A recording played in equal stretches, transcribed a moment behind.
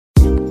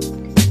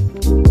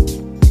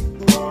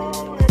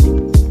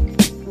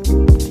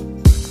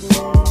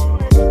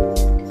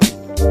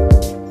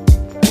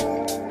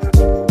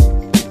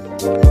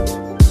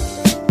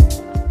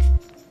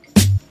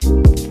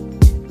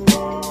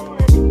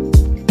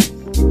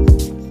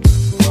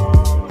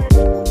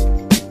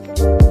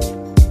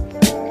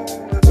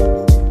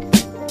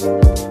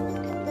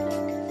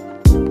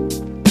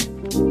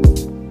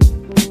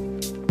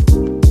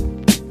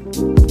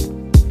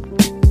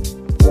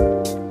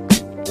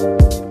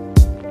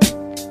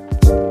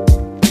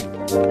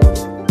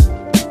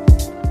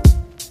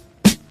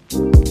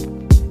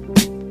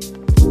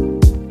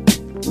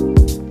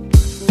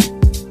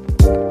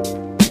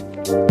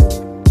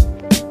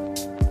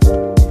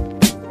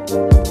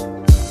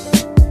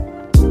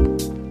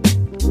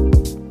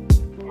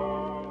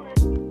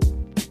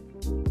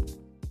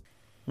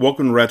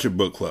Welcome to Ratchet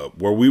Book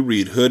Club, where we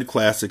read hood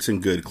classics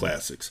and good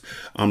classics.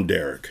 I'm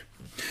Derek.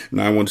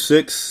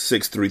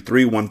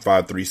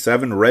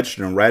 916-633-1537,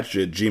 Ratchet and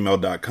Ratchet at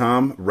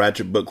gmail.com,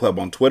 Ratchet Book Club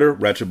on Twitter,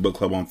 Ratchet Book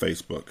Club on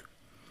Facebook.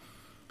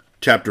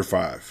 Chapter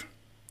 5.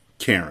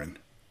 Karen.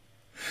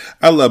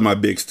 I love my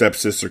big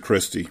stepsister,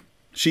 Christy.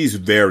 She's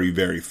very,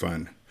 very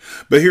fun.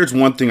 But here's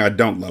one thing I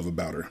don't love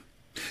about her.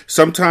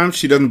 Sometimes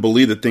she doesn't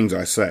believe the things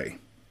I say.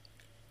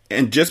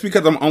 And just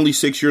because I'm only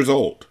 6 years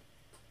old.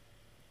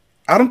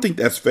 I don't think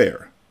that's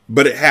fair,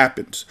 but it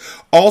happens.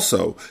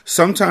 Also,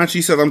 sometimes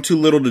she says I'm too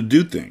little to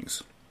do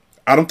things.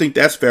 I don't think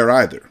that's fair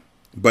either,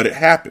 but it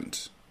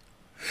happens.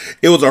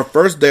 It was our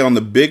first day on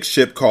the big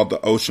ship called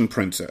the Ocean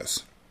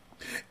Princess.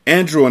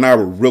 Andrew and I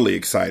were really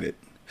excited.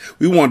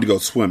 We wanted to go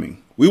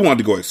swimming. We wanted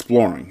to go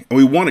exploring, and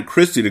we wanted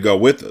Christy to go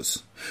with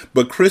us.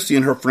 But Christy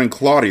and her friend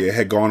Claudia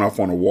had gone off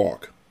on a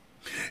walk.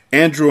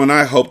 Andrew and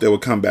I hoped they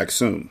would come back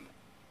soon.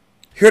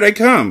 "Here they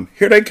come!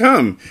 Here they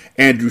come!"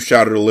 Andrew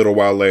shouted a little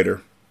while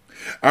later.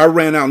 I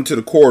ran out into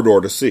the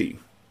corridor to see.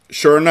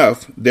 Sure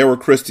enough, there were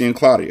Christy and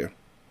Claudia.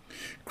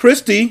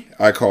 "Christy,"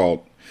 I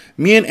called,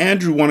 "me and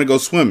Andrew want to go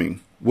swimming.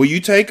 Will you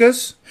take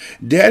us?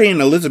 Daddy and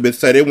Elizabeth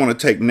say they want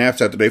to take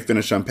naps after they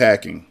finish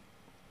unpacking."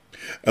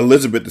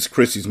 Elizabeth is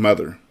Christy's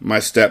mother, my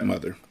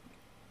stepmother.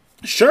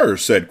 "Sure,"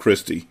 said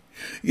Christy.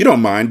 "You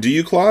don't mind, do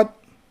you, Claude?"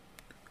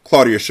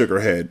 Claudia shook her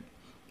head.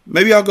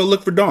 "Maybe I'll go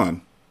look for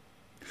Dawn."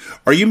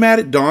 "Are you mad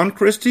at Dawn,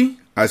 Christy?"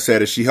 I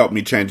said as she helped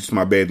me change into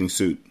my bathing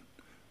suit.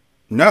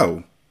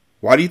 "No.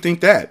 Why do you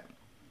think that?"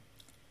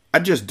 "I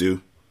just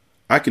do.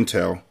 I can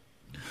tell."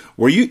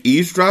 "Were you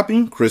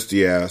eavesdropping?"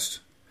 Christy asked.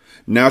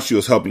 Now she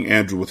was helping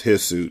Andrew with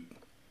his suit.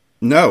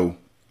 "No.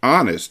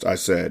 Honest," I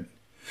said.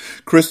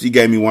 Christy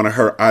gave me one of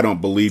her "I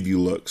don't believe you"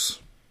 looks.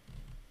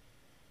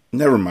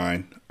 "Never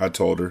mind," I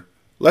told her.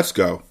 "Let's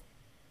go."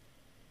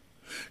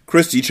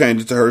 Christy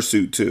changed into her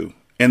suit too,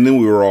 and then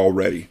we were all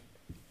ready.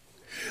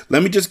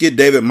 "Let me just get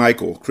David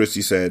Michael,"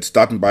 Christy said,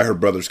 stopping by her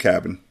brother's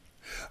cabin.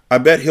 "I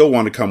bet he'll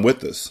want to come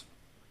with us."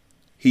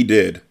 He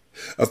did.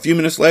 A few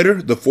minutes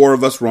later, the four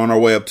of us were on our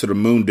way up to the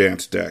moon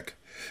dance deck,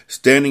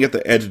 standing at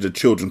the edge of the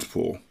children's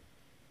pool.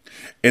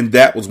 And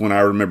that was when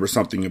I remembered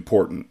something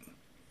important.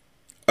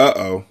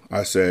 "Uh-oh,"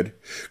 I said.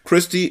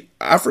 "Christy,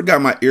 I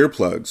forgot my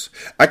earplugs.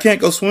 I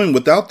can't go swimming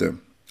without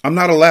them. I'm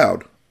not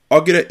allowed.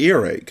 I'll get an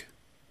earache."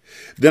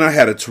 Then I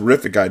had a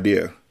terrific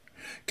idea.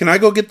 "Can I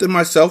go get them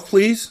myself,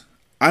 please?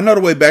 I know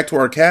the way back to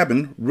our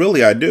cabin.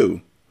 Really, I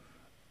do."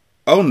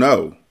 "Oh,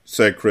 no,"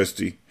 said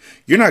Christy.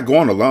 "You're not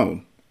going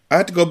alone. I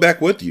have to go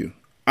back with you.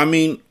 I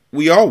mean,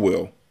 we all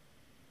will."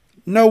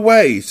 "No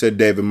way," said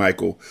David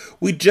Michael.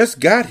 "We just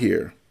got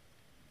here."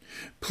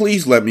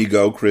 "Please let me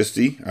go,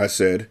 Christy," I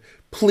said.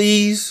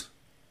 "Please."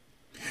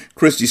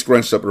 Christy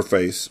scrunched up her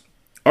face.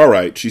 "All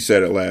right," she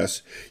said at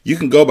last. "You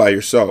can go by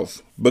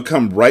yourself, but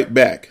come right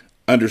back.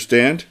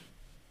 Understand?"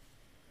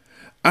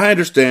 "I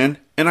understand,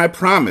 and I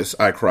promise,"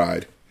 I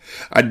cried.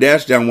 I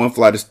dashed down one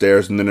flight of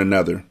stairs and then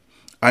another.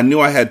 I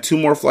knew I had 2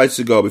 more flights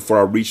to go before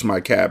I reached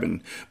my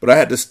cabin, but I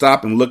had to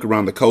stop and look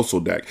around the coastal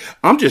deck.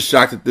 I'm just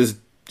shocked that this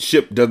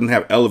ship doesn't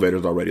have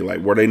elevators already.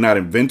 Like, were they not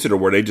invented, or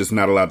were they just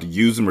not allowed to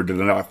use them, or did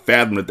they not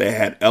fathom that they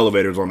had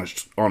elevators on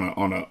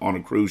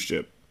a cruise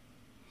ship?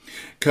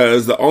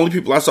 Because the only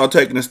people I saw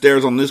taking the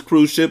stairs on this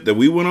cruise ship that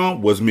we went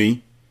on was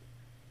me.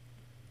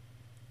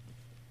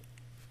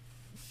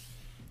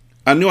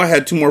 I knew I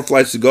had 2 more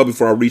flights to go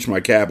before I reached my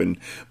cabin,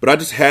 but I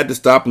just had to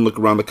stop and look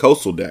around the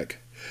coastal deck.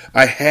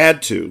 I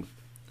had to.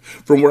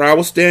 From where I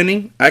was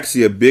standing, I could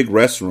see a big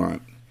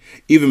restaurant.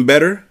 Even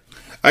better,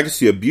 I could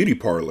see a beauty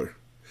parlor.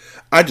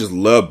 I just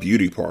love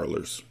beauty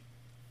parlors.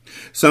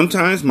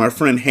 Sometimes my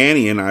friend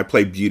Hanny and I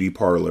play beauty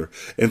parlor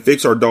and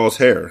fix our doll's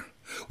hair.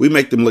 We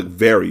make them look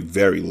very,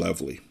 very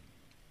lovely.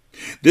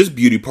 This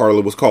beauty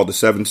parlor was called the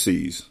 7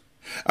 Seas.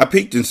 I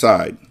peeked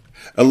inside.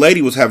 A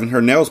lady was having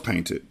her nails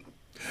painted.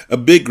 A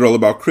big girl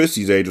about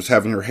Christy's age was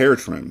having her hair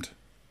trimmed.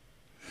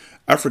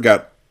 I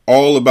forgot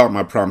all about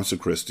my promise to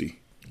Christy.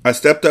 I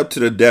stepped up to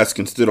the desk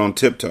and stood on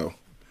tiptoe.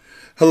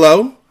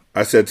 "Hello?"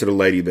 I said to the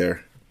lady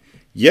there.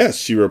 "Yes,"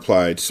 she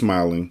replied,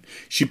 smiling.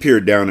 She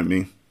peered down at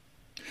me.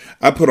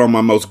 I put on my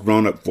most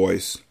grown-up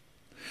voice.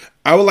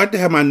 "I would like to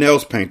have my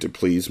nails painted,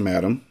 please,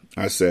 madam,"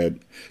 I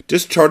said.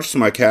 "Just charge to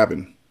my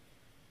cabin."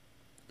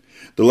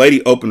 The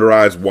lady opened her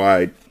eyes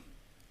wide.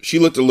 She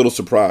looked a little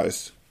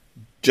surprised.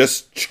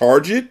 "Just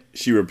charge it?"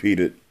 she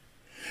repeated.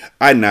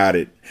 I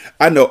nodded.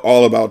 I know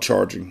all about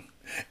charging.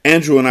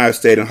 Andrew and I have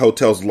stayed in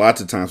hotels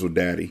lots of times with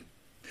Daddy.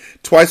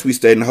 Twice we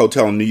stayed in a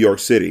hotel in New York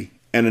City,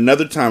 and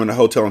another time in a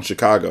hotel in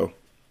Chicago.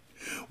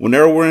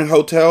 Whenever we're in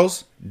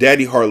hotels,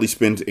 Daddy hardly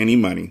spends any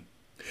money.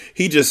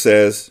 He just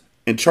says,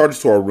 "And charge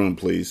to our room,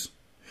 please."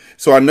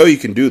 So I know you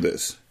can do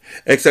this.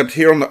 Except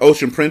here on the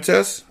Ocean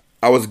Princess,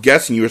 I was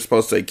guessing you were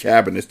supposed to say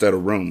cabin instead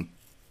of room.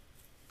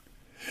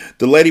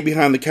 The lady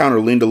behind the counter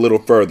leaned a little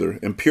further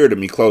and peered at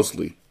me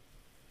closely.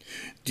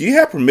 "Do you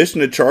have permission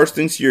to charge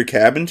things to your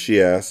cabin?"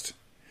 she asked.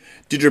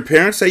 "Did your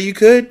parents say you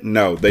could?"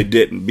 No, they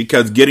didn't,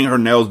 because getting her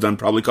nails done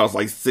probably cost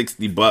like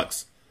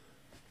 $60.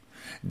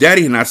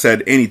 Daddy had not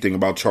said anything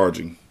about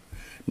charging.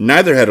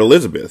 Neither had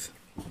Elizabeth.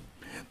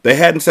 They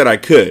hadn't said I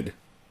could.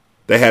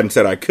 They hadn't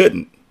said I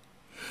couldn't.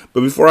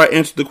 But before I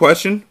answered the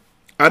question,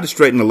 I had to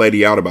straighten the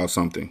lady out about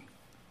something.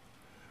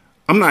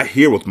 I'm not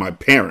here with my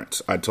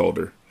parents, I told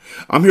her.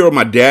 I'm here with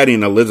my daddy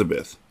and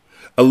Elizabeth.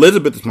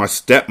 Elizabeth is my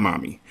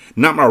stepmommy,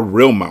 not my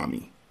real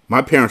mommy.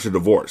 My parents are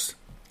divorced.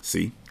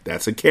 See,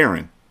 that's a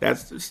Karen.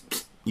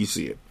 You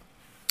see it.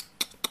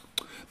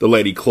 The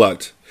lady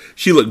clucked.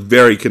 She looked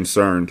very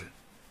concerned.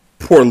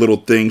 Poor little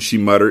thing, she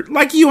muttered.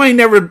 Like you ain't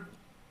never...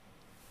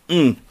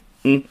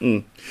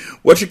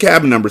 What's your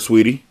cabin number,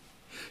 sweetie?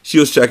 She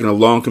was checking a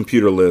long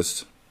computer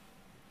list.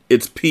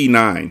 It's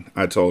P9,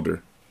 I told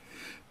her.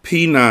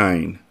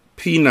 P9.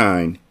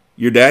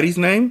 Your daddy's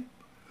name?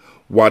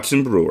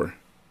 Watson Brewer.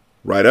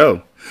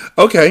 Righto.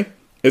 Okay,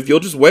 if you'll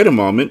just wait a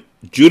moment,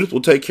 Judith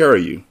will take care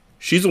of you.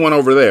 She's the one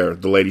over there,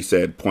 the lady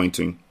said,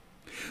 pointing.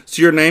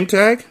 See your name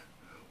tag?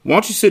 Why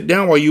don't you sit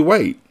down while you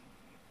wait?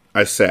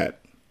 I sat.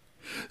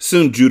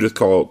 Soon Judith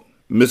called,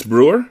 Miss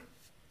Brewer?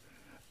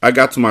 I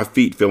got to my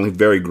feet feeling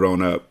very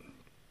grown up.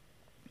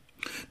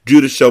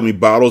 Judith showed me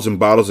bottles and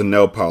bottles of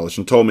nail polish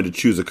and told me to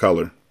choose a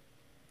color.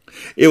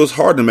 It was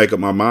hard to make up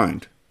my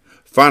mind.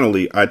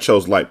 Finally, I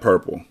chose light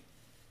purple.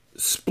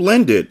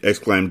 Splendid,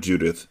 exclaimed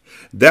Judith.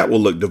 That will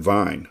look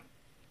divine.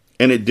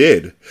 And it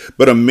did,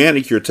 but a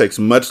manicure takes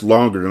much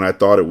longer than I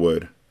thought it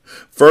would.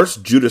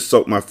 First, Judith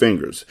soaked my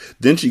fingers.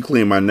 Then she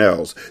cleaned my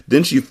nails.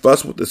 Then she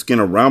fussed with the skin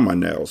around my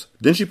nails.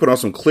 Then she put on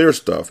some clear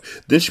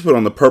stuff. Then she put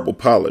on the purple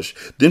polish.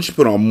 Then she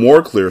put on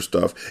more clear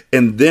stuff.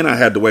 And then I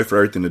had to wait for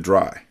everything to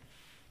dry.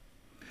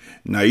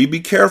 Now you be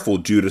careful,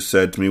 Judith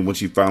said to me when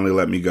she finally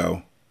let me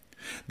go.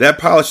 That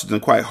polish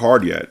isn't quite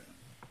hard yet.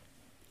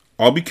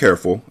 I'll be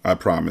careful, I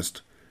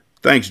promised.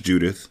 Thanks,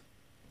 Judith.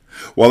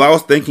 While I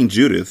was thanking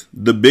Judith,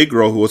 the big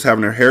girl who was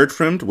having her hair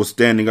trimmed was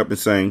standing up and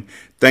saying,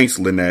 Thanks,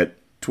 Lynette,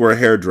 to her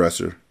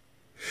hairdresser.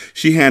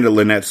 She handed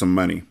Lynette some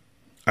money.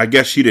 I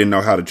guess she didn't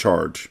know how to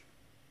charge.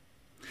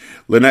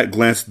 Lynette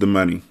glanced at the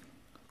money.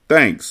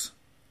 Thanks.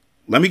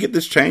 Let me get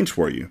this change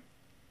for you.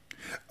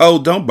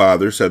 Oh, don't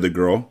bother, said the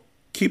girl.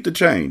 Keep the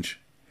change.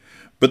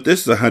 But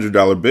this is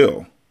 $100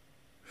 bill.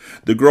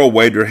 The girl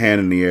waved her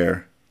hand in the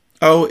air.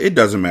 Oh, it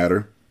doesn't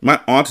matter. My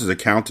aunt is a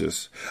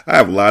countess. I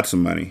have lots of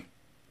money.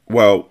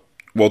 Well,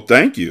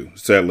 thank you,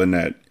 said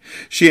Lynette.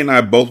 She and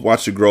I both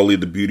watched the girl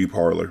leave the beauty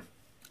parlor.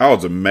 I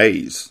was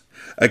amazed.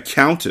 A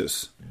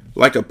countess,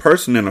 like a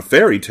person in a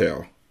fairy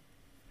tale.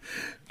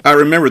 I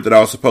remembered that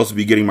I was supposed to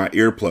be getting my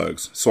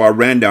earplugs, so I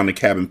ran down to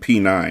cabin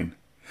P9.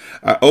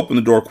 I opened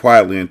the door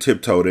quietly and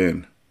tiptoed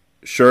in.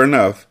 Sure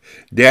enough,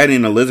 Daddy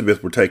and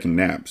Elizabeth were taking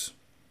naps.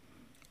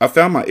 I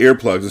found my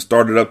earplugs and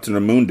started up to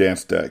the moon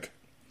dance deck.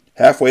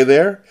 Halfway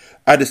there,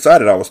 I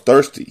decided I was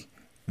thirsty.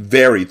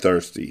 Very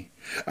thirsty.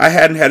 I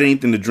hadn't had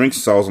anything to drink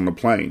since I was on the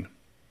plane.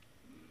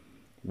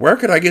 Where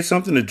could I get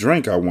something to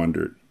drink, I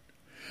wondered.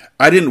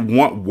 I didn't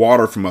want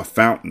water from a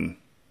fountain.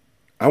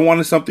 I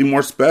wanted something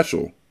more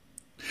special.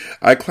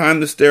 I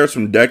climbed the stairs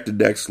from deck to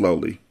deck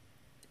slowly.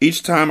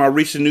 Each time I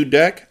reached a new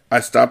deck, I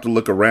stopped to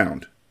look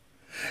around.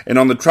 And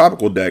on the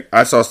tropical deck,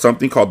 I saw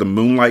something called the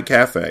Moonlight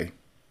Cafe.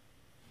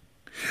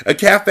 A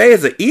cafe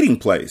is an eating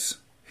place.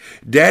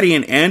 Daddy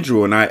and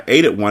Andrew and I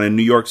ate at one in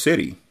New York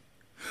City.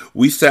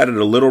 We sat at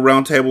a little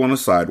round table on the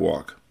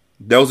sidewalk.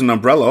 There was an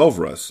umbrella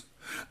over us.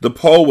 The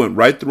pole went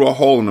right through a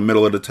hole in the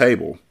middle of the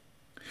table.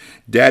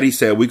 Daddy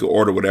said we could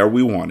order whatever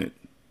we wanted.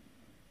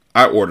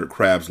 I ordered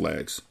crab's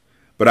legs,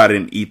 but I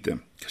didn't eat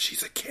them because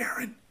she's a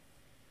Karen.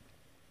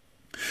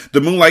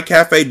 The Moonlight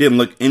Cafe didn't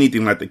look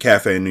anything like the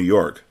cafe in New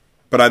York,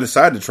 but I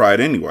decided to try it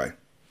anyway.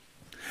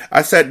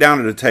 I sat down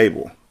at a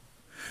table.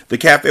 The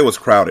cafe was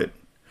crowded.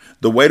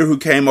 The waiter who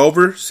came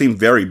over seemed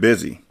very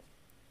busy.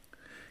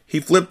 He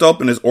flipped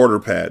open his order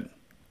pad.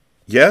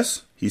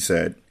 Yes, he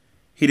said.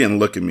 He didn't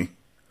look at me.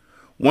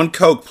 1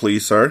 Coke,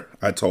 please, sir,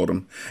 I told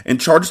him,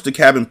 and charged to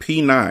cabin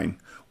P9,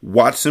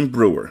 Watson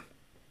Brewer.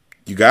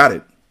 You got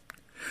it.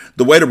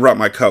 The waiter brought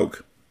my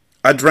Coke.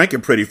 I drank it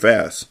pretty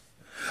fast.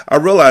 I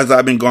realized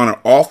I'd been gone an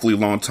awfully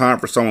long time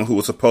for someone who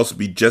was supposed to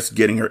be just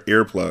getting her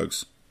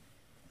earplugs.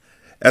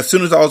 As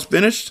soon as I was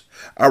finished,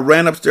 I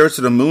ran upstairs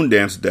to the moon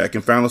dance deck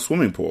and found a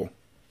swimming pool.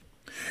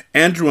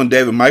 Andrew and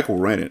David Michael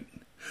were in it,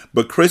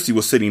 but Christy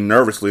was sitting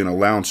nervously in a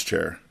lounge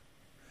chair.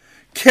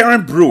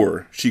 Karen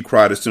Brewer, she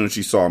cried as soon as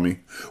she saw me.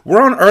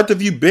 Where on earth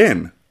have you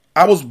been?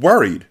 I was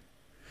worried.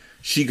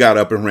 She got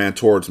up and ran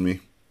towards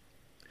me.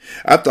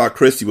 I thought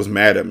Christy was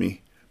mad at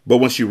me, but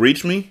when she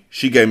reached me,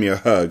 she gave me a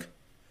hug.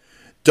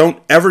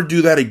 Don't ever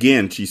do that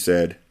again, she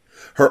said.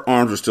 Her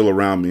arms were still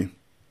around me.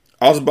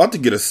 I was about to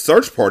get a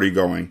search party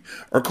going,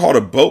 or call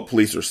the boat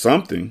police or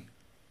something.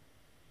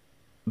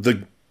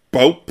 The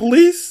boat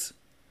police?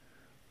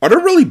 Are there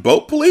really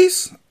boat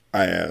police?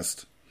 I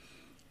asked.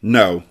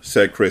 No,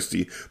 said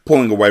Christy,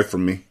 pulling away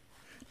from me.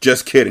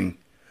 Just kidding.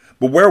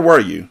 But where were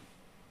you?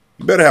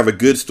 You better have a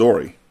good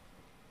story.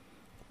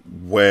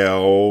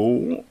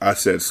 Well, I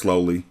said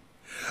slowly.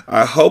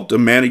 I hoped a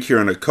manicure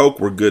and a Coke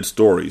were good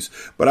stories,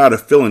 but I had a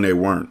feeling they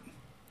weren't.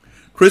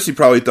 Christy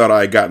probably thought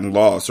I had gotten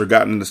lost or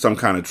gotten into some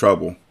kind of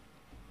trouble.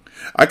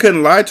 I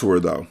couldn't lie to her,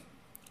 though.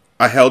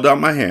 I held out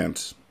my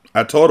hands.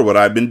 I told her what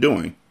I'd been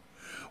doing.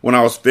 When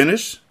I was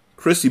finished,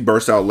 Christy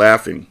burst out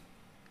laughing.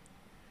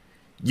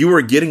 "You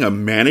were getting a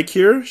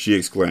manicure?" she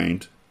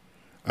exclaimed.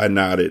 I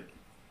nodded.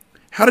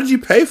 "How did you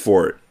pay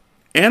for it?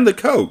 And the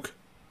Coke?"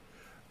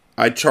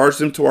 "I charged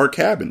them to our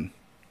cabin."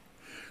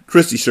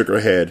 Christy shook her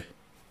head.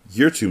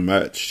 "You're too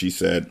much," she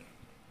said.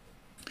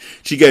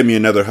 She gave me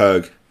another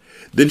hug.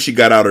 Then she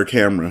got out her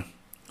camera.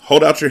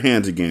 "Hold out your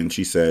hands again,"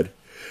 she said.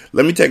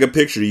 "Let me take a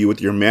picture of you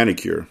with your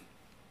manicure."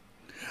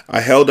 I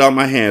held out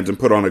my hands and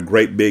put on a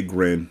great big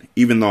grin,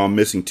 even though I'm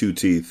missing 2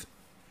 teeth.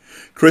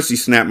 Christy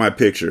snapped my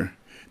picture.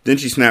 Then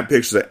she snapped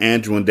pictures of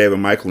Andrew and David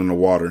Michael in the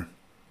water.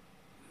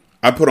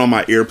 I put on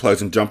my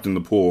earplugs and jumped in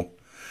the pool.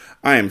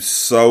 I am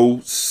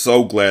so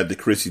glad that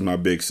Christy's my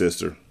big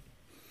sister.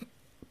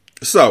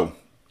 So,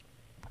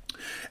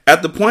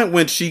 at the point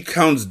when she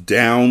comes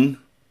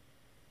downstairs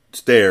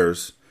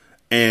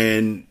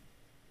and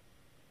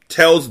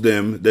tells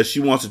them that she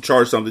wants to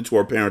charge something to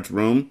her parents'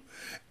 room,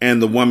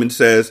 and the woman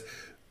says,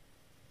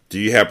 "Do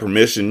you have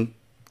permission?"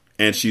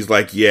 And she's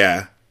like,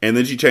 "Yeah." And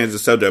then she changed the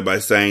subject by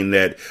saying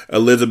that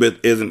Elizabeth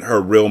isn't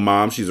her real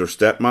mom, she's her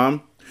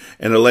stepmom.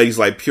 And the lady's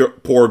like,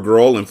 "Poor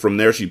girl," and from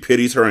there she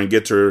pities her and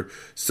gets her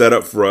set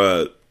up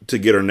for to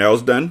get her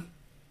nails done.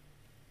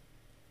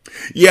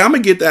 Yeah, I'm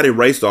going to get that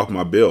erased off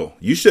my bill.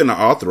 You shouldn't have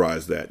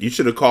authorized that. You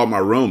should have called my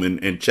room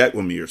and checked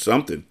with me or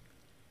something.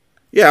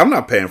 Yeah, I'm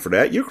not paying for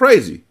that. You're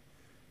crazy.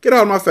 Get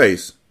out of my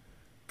face.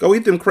 Go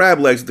eat them crab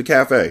legs at the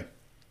cafe.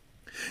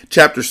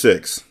 Chapter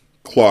 6.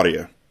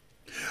 Claudia.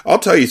 I'll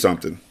tell you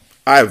something.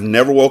 I have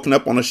never woken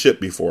up on a ship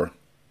before.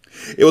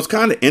 It was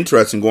kind of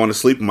interesting going to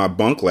sleep in my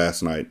bunk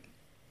last night.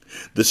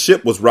 The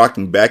ship was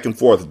rocking back and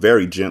forth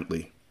very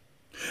gently.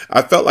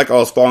 I felt like I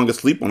was falling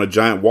asleep on a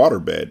giant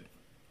waterbed.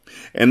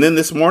 And then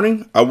this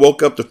morning, I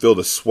woke up to feel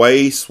the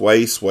sway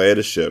of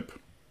the ship.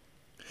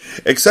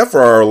 Except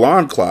for our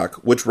alarm clock,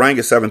 which rang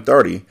at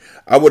 7:30,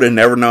 I would have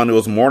never known it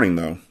was morning,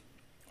 though.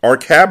 Our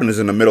cabin is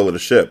in the middle of the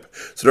ship,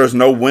 so there's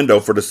no window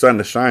for the sun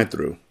to shine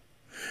through.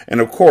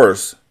 And of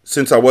course,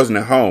 since I wasn't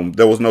at home,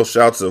 there was no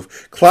shouts of,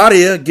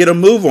 "Claudia, get a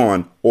move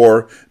on,"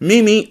 or,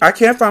 "Mimi, I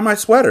can't find my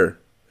sweater."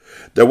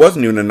 There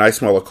wasn't even a nice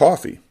smell of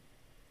coffee.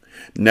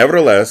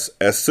 Nevertheless,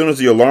 as soon as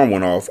the alarm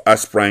went off, I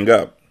sprang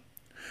up.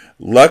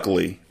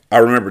 Luckily, I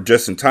remembered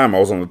just in time I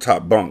was on the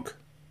top bunk.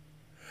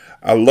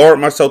 I lowered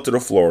myself to the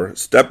floor,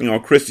 stepping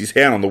on Christy's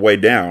hand on the way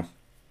down.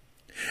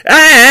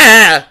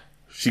 "Ah!"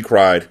 she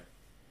cried.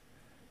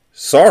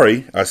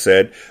 "Sorry," I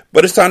said,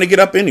 "but it's time to get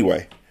up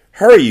anyway.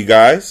 Hurry, you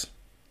guys."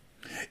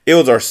 It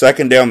was our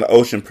second day on the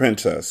Ocean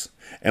Princess,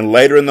 and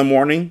later in the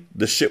morning,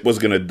 the ship was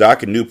going to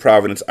dock at New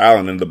Providence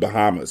Island in the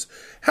Bahamas.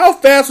 How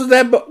fast was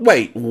that?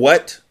 Wait,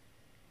 what?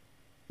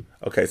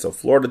 Okay, so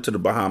Florida to the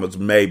Bahamas,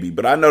 maybe,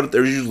 but I know that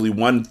there's usually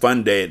one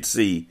fun day at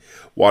sea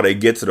while they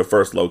get to the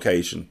first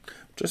location.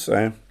 Just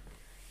saying.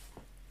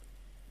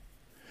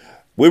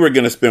 We were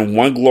going to spend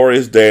one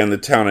glorious day in the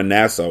town of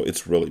Nassau.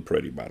 It's really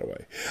pretty, by the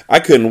way. I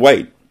couldn't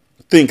wait.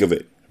 Think of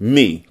it.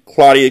 Me,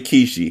 Claudia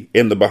Kishi,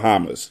 in the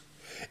Bahamas.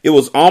 It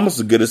was almost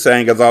as good as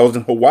saying as I was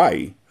in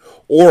Hawaii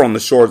or on the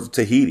shores of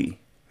Tahiti.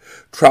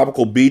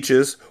 Tropical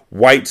beaches,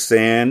 white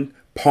sand,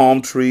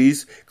 palm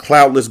trees,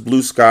 cloudless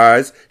blue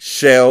skies,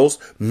 shells,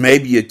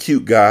 maybe a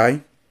cute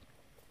guy.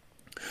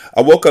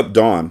 I woke up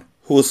Dawn,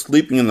 who was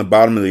sleeping in the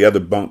bottom of the other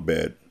bunk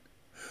bed.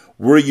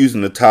 We're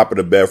using the top of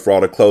the bed for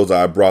all the clothes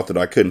I brought that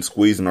I couldn't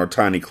squeeze in our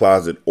tiny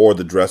closet or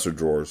the dresser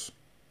drawers.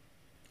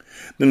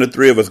 Then the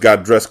three of us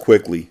got dressed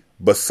quickly,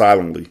 but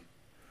silently.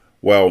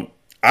 Well,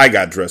 I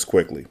got dressed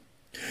quickly.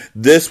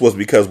 This was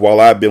because while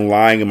I'd been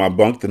lying in my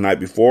bunk the night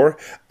before,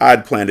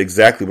 I'd planned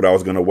exactly what I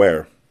was going to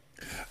wear.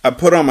 I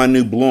put on my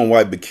new blue and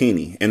white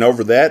bikini, and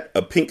over that,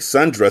 a pink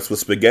sundress with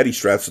spaghetti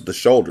straps at the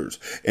shoulders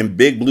and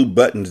big blue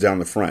buttons down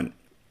the front.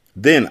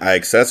 Then I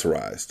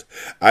accessorized.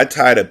 I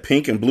tied a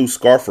pink and blue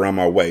scarf around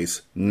my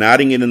waist,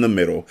 knotting it in the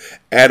middle,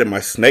 added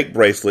my snake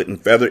bracelet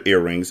and feather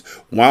earrings,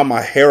 wound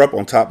my hair up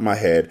on top of my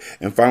head,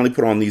 and finally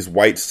put on these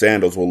white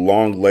sandals with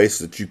long laces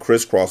that you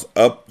crisscross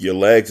up your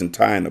legs and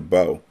tie in a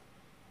bow.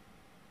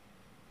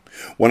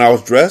 When I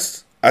was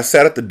dressed, I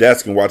sat at the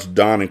desk and watched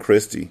Dawn and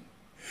Christy.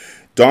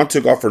 Dawn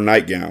took off her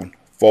nightgown,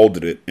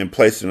 folded it, and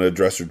placed it in a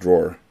dresser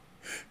drawer.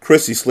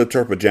 Christy slipped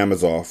her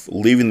pajamas off,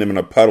 leaving them in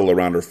a puddle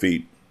around her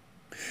feet.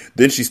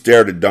 Then she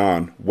stared at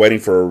Dawn, waiting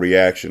for a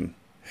reaction.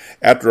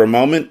 After a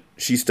moment,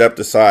 she stepped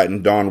aside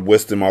and Dawn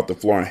whisked them off the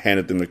floor and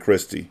handed them to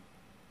Christy.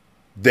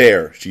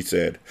 "There," she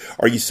said.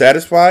 "Are you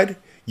satisfied?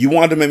 You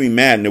wanted to make me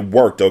mad and it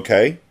worked,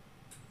 okay?"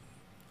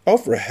 "Oh,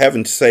 for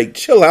heaven's sake,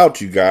 chill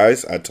out, you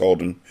guys," I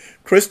told him.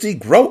 "Christy,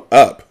 grow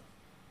up."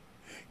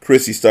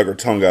 Christy stuck her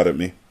tongue out at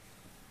me.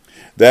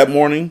 That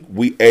morning,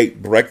 we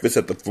ate breakfast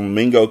at the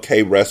Flamingo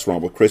Cay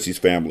restaurant with Christy's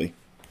family.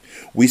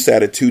 We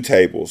sat at 2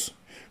 tables.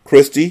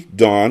 Christy,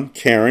 Dawn,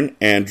 Karen,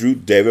 Andrew,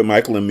 David,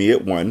 Michael, and me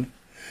at one.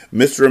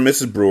 Mr. and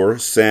Mrs. Brewer,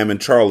 Sam, and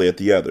Charlie at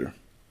the other.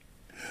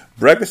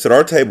 Breakfast at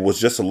our table was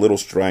just a little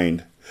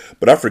strained,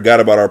 but I forgot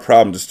about our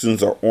problems as soon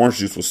as our orange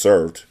juice was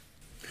served.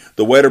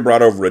 The waiter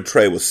brought over a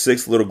tray with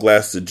 6 little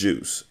glasses of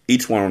juice,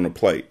 each one on a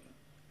plate.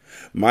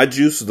 My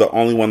juice was the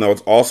only one that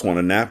was also on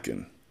a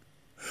napkin.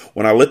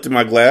 When I lifted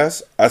my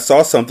glass, I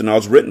saw something that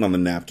was written on the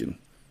napkin.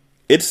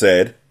 It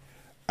said,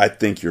 "I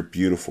think you're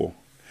beautiful."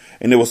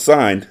 And it was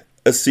signed,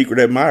 "A Secret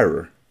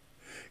Admirer."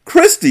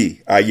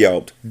 "Christy!" I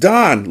yelped.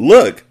 "Don,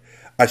 look!"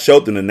 I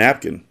showed them the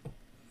napkin.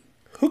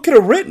 "Who could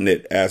have written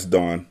it?" asked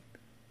Dawn.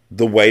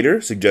 "The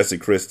waiter," suggested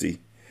Christy.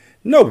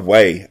 "No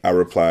way," I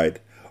replied.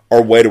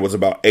 Our waiter was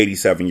about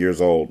 87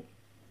 years old.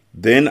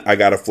 Then I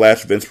got a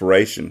flash of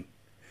inspiration.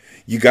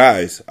 "You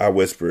guys," I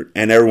whispered,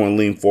 and everyone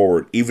leaned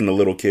forward, even the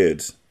little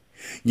kids.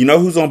 "You know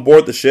who's on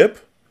board the ship?"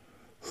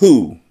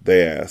 "Who?"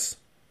 they asked.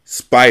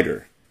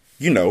 "Spider.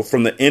 You know,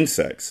 from the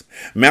insects.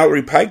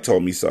 Mallory Pike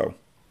told me so.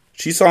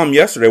 She saw him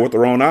yesterday with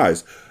her own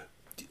eyes."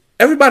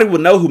 Everybody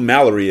would know who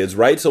Mallory is,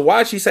 right? So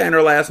why is she saying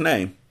her last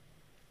name?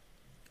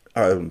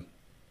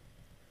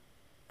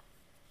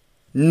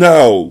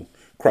 No,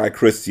 cried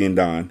Christy and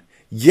Don.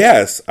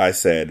 "Yes," I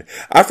said.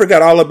 "I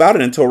forgot all about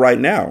it until right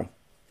now.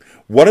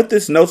 What if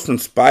this note's from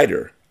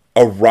Spider?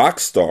 A rock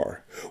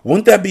star.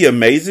 Wouldn't that be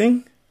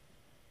amazing?"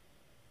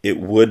 "It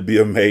would be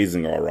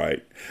amazing, all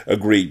right,"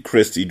 agreed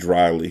Christy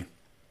dryly.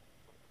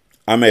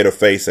 I made a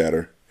face at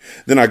her.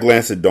 Then I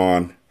glanced at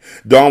Dawn.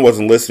 Dawn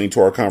wasn't listening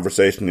to our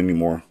conversation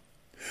anymore.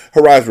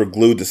 Her eyes were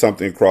glued to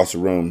something across the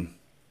room.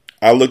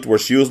 I looked where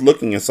she was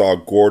looking and saw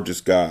a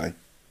gorgeous guy.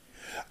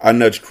 I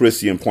nudged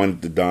Christy and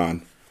pointed to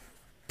Dawn.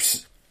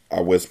 "Psst," I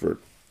whispered.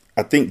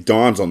 "I think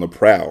Dawn's on the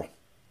prowl."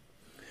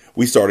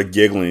 We started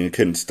giggling and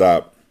couldn't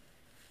stop.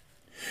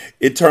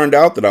 It turned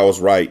out that I was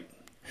right.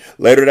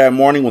 Later that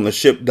morning when the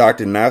ship docked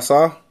in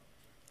Nassau,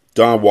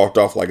 Dawn walked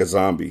off like a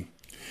zombie.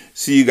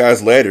 "See you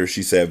guys later,"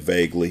 she said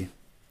vaguely.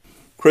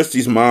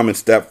 Christy's mom and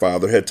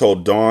stepfather had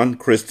told Dawn,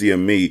 Christy,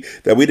 and me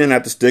that we didn't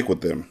have to stick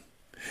with them.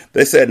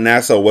 They said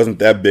Nassau wasn't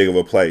that big of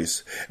a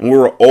place, and we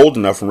were old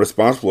enough and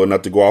responsible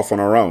enough to go off on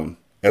our own,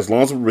 as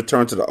long as we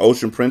returned to the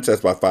Ocean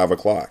Princess by 5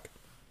 o'clock.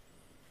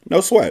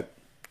 No sweat.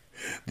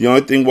 The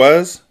only thing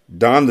was,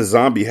 Dawn the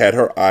zombie had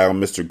her eye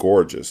on Mr.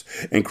 Gorgeous,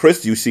 and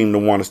Christy seemed to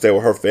want to stay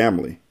with her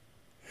family.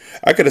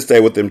 I could have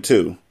stayed with them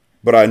too,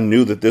 but I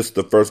knew that this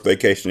was the first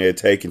vacation they had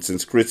taken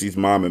since Christy's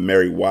mom had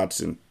married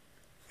Watson.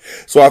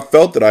 So I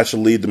felt that I should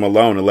leave them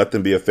alone and let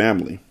them be a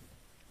family.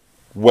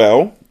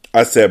 "Well,"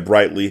 I said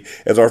brightly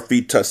as our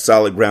feet touched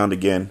solid ground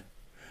again,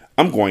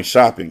 "I'm going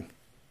shopping.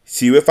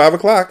 See you at 5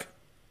 o'clock.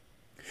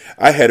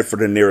 I headed for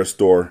the nearest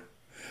store.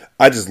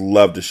 I just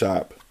love to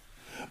shop.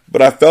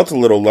 But I felt a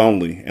little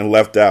lonely and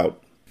left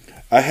out.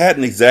 I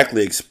hadn't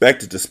exactly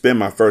expected to spend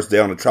my first day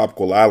on a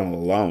tropical island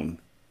alone.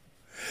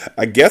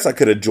 I guess I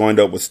could have joined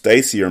up with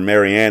Stacy or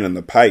Marianne and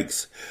the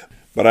Pikes,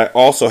 but I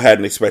also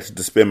hadn't expected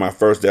to spend my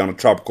first day on a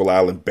tropical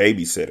island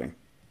babysitting.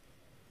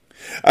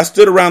 I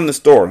stood around the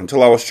store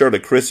until I was sure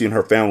that Chrissy and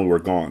her family were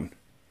gone.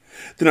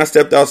 Then I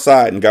stepped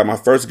outside and got my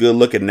first good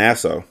look at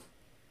Nassau.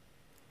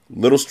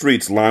 Little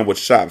streets lined with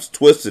shops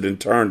twisted and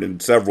turned in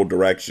several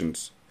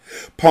directions.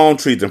 Palm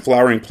trees and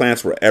flowering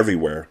plants were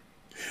everywhere.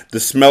 The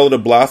smell of the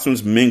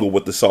blossoms mingled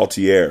with the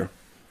salty air.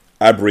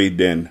 I breathed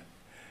in.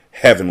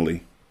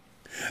 Heavenly.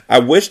 I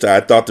wished I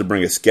had thought to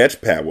bring a sketch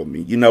pad with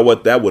me. You know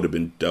what? That would have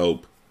been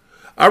dope.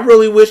 I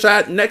really wish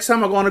next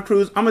time I go on a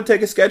cruise, I'm going to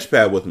take a sketch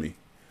pad with me.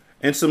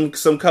 And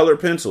some colored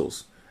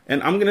pencils.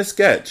 And I'm going to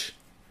sketch.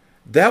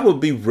 That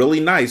would be really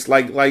nice.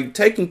 Like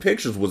taking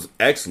pictures was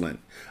excellent.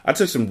 I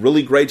took some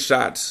really great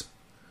shots.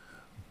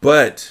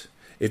 But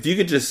if you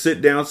could just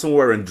sit down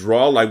somewhere and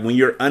draw, like when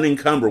you're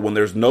unencumbered, when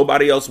there's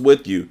nobody else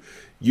with you,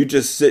 you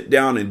just sit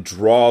down and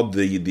draw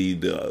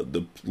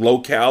the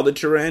locale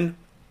that you're in.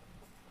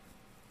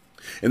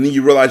 And then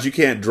you realize you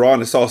can't draw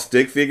and it's all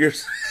stick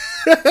figures.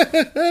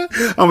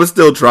 I'm going to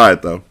still try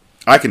it, though.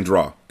 I can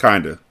draw,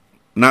 kind of.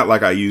 Not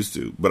like I used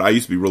to, but I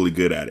used to be really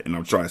good at it, and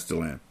I'm trying to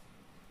still am.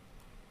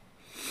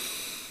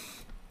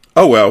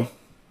 Oh, well.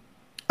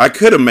 I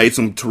could have made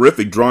some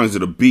terrific drawings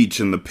of the beach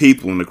and the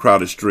people in the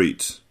crowded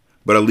streets,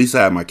 but at least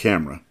I had my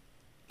camera.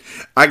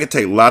 I could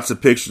take lots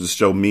of pictures to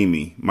show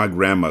Mimi, my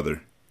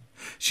grandmother.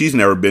 She's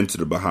never been to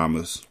the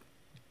Bahamas.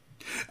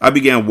 I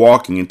began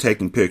walking and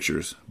taking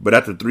pictures, but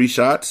after 3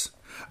 shots,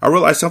 I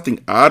realized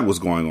something odd was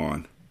going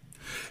on.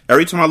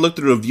 Every time I looked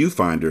through the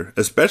viewfinder,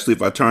 especially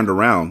if I turned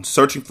around,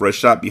 searching for a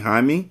shot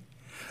behind me,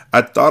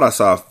 I thought I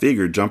saw a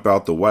figure jump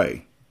out the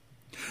way.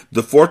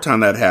 The 4th time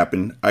that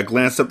happened, I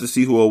glanced up to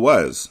see who it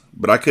was,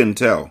 but I couldn't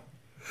tell.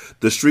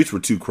 The streets were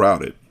too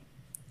crowded.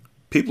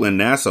 People in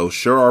Nassau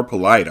sure are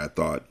polite, I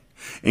thought.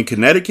 In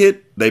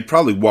Connecticut, they'd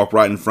probably walk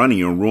right in front of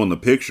you and ruin the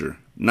picture,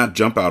 not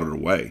jump out of the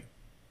way.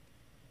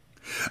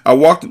 I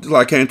walked until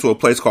I came to a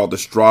place called the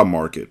Straw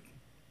Market.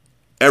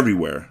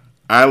 Everywhere,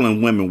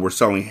 island women were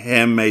selling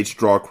handmade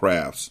straw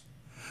crafts,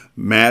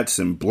 mats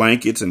and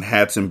blankets and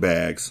hats and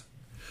bags.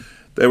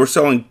 They were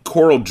selling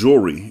coral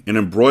jewelry and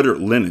embroidered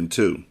linen,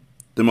 too.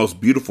 The most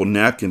beautiful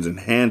napkins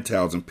and hand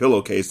towels and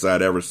pillowcases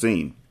I'd ever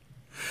seen.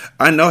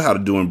 I know how to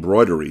do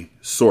embroidery,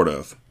 sort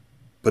of,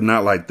 but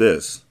not like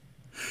this.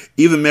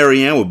 Even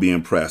Marianne would be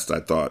impressed, I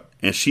thought,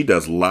 and she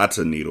does lots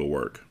of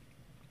needlework.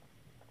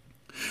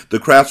 The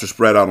crafts were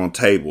spread out on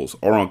tables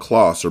or on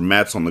cloths or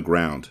mats on the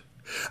ground.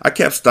 I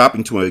kept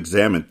stopping to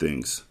examine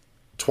things.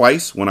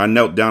 Twice, when I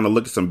knelt down to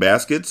look at some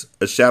baskets,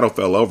 a shadow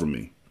fell over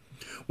me.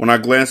 When I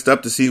glanced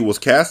up to see who was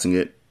casting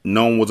it,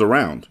 no one was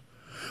around.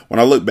 When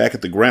I looked back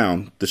at the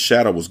ground, the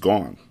shadow was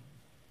gone.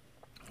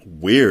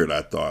 Weird,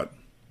 I thought.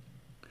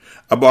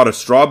 I bought a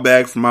straw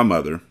bag for my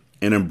mother,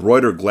 an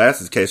embroidered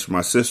glasses case for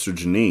my sister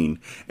Janine,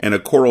 and a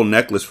coral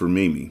necklace for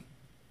Mimi.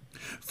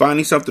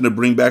 Finding something to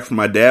bring back for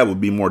my dad would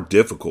be more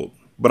difficult,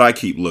 but I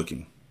keep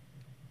looking.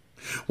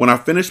 When I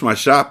finished my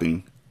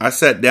shopping, I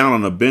sat down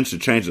on a bench to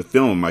change the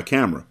film on my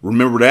camera.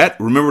 Remember that?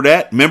 Remember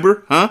that?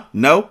 Remember? Huh?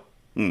 No?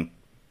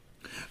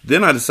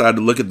 Then I decided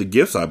to look at the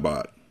gifts I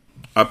bought.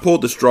 I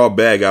pulled the straw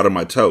bag out of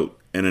my tote,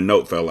 and a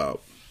note fell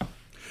out.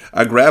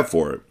 I grabbed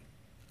for it.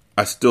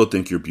 I still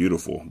think you're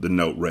beautiful, the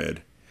note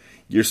read.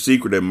 Your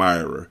secret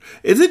admirer.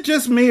 Is it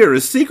just me, or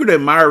is secret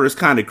admirers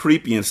kind of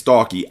creepy and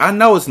stalky? I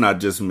know it's not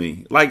just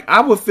me. Like,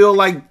 I would feel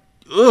like,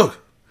 ugh.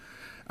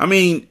 I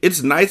mean,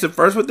 it's nice at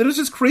first, but then it's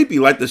just creepy.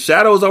 Like the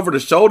shadows over the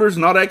shoulders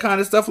and all that kind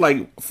of stuff.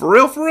 Like, for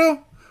real, for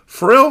real?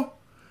 Frill?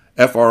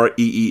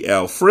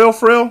 F-R-E-E-L. Frill,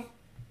 frill?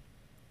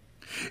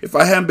 If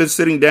I hadn't been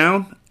sitting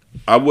down,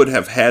 I would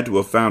have had to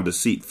have found a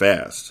seat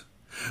fast.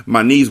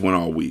 My knees went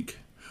all weak.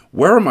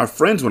 Where are my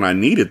friends when I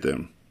needed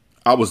them?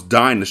 I was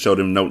dying to show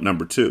them note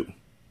number 2.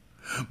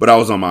 But I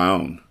was on my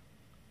own.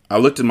 I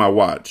looked at my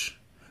watch.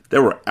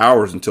 There were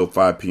hours until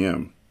 5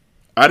 p.m.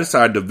 I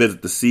decided to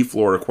visit the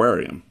seafloor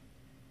aquarium.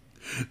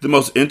 The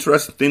most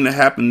interesting thing that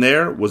happened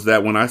there was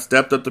that when I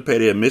stepped up to pay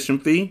the admission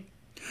fee,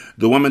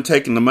 the woman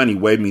taking the money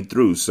waved me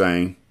through,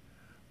 saying,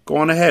 "Go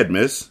on ahead,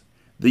 miss.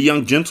 The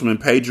young gentleman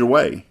paid your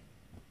way."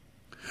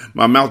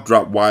 My mouth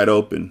dropped wide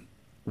open.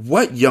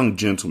 What young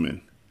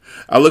gentleman?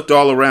 I looked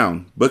all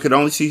around, but could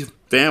only see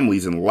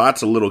families and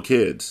lots of little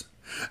kids.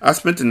 I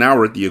spent an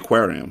hour at the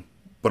aquarium,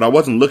 but I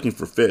wasn't looking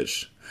for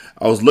fish.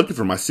 I was looking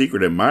for my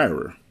secret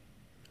admirer.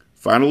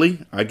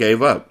 Finally, I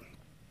gave up.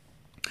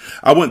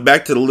 I went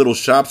back to the little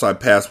shops I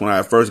passed when I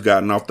had first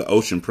gotten off the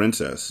Ocean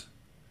Princess.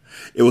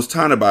 It was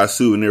time to buy a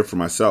souvenir for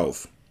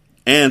myself,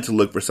 and to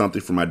look for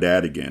something for my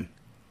dad again.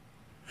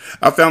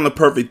 I found the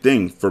perfect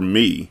thing for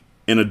me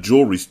in a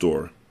jewelry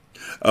store.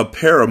 A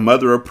pair of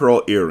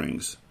mother-of-pearl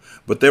earrings,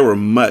 but they were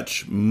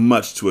much,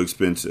 much too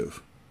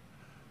expensive.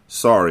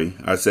 Sorry,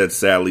 I said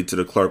sadly to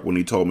the clerk when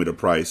he told me the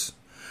price.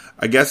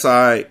 I guess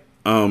I,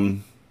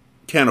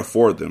 can't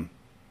afford them.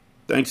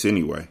 Thanks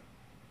anyway.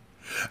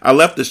 I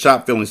left the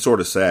shop feeling sort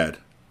of sad.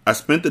 I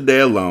spent the day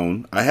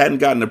alone. I hadn't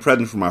gotten a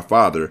present from my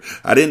father.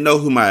 I didn't know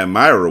who my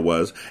admirer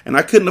was, and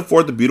I couldn't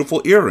afford the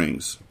beautiful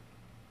earrings.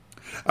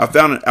 I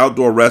found an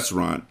outdoor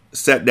restaurant,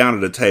 sat down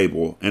at a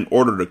table, and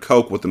ordered a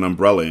Coke with an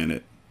umbrella in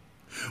it.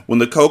 When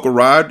the Coke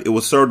arrived, it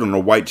was served on a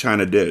white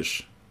china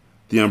dish.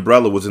 The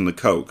umbrella was in the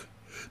Coke.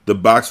 The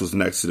box was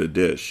next to the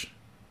dish.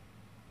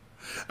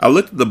 I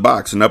looked at the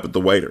box and up at the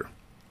waiter.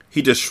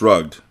 He just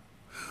shrugged.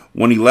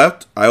 When he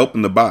left, I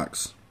opened the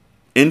box.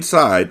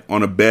 Inside,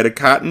 on a bed of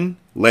cotton,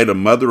 laid a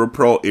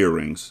mother-of-pearl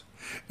earrings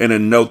and a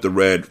note that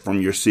read, "From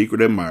your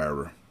secret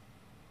admirer."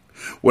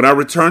 When I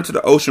returned to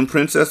the Ocean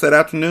Princess that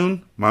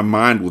afternoon, my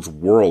mind was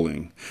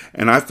whirling,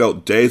 and I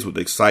felt dazed with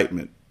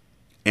excitement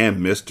and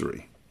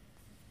mystery.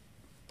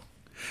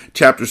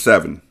 Chapter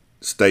 7.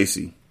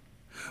 Stacy.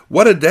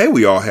 What a day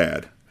we all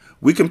had.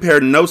 We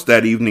compared notes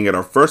that evening at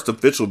our first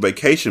official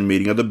vacation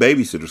meeting of the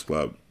Babysitters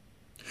Club.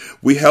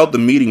 We held the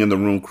meeting in the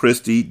room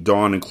Christy,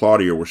 Dawn, and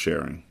Claudia were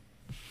sharing.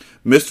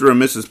 Mr.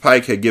 and Mrs.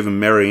 Pike had given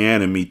Mary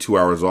Ann and me 2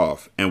 hours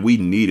off, and we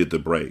needed the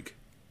break.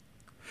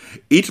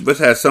 Each of us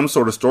had some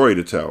sort of story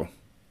to tell.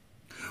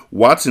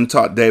 Watson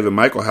taught David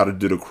Michael how to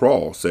do the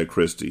crawl, said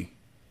Christy.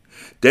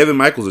 David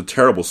Michael's a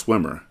terrible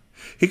swimmer.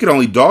 He could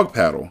only dog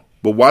paddle,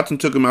 but Watson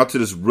took him out to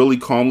this really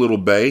calm little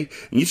bay,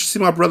 and you should see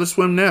my brother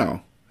swim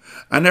now.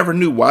 I never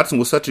knew Watson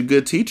was such a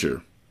good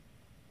teacher.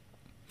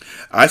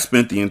 I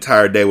spent the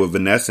entire day with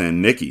Vanessa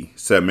and Nikki,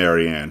 said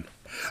Mary Ann.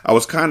 I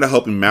was kind of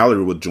hoping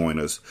Mallory would join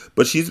us,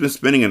 but she's been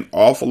spending an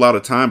awful lot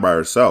of time by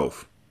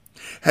herself.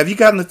 Have you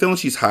gotten the feeling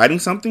she's hiding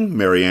something?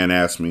 Mary Ann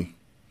asked me.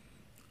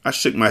 I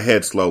shook my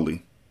head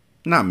slowly.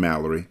 Not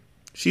Mallory.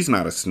 She's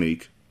not a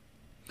sneak.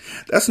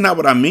 That's not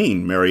what I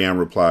mean, Mary Ann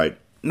replied.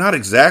 Not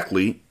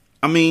exactly.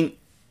 I mean,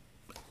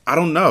 I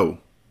don't know.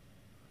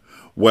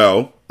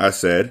 Well, I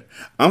said,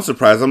 I'm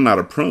surprised I'm not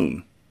a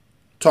prune.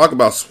 Talk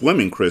about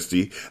swimming,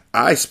 Christy.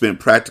 I spent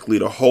practically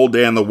the whole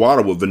day in the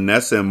water with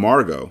Vanessa and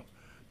Margot.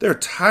 They're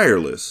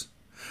tireless.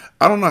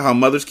 I don't know how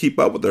mothers keep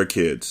up with their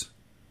kids.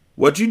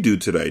 What'd you do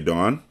today,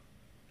 Dawn?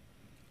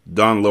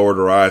 Dawn lowered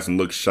her eyes and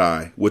looked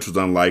shy, which was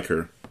unlike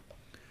her.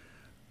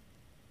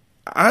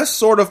 I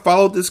sort of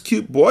followed this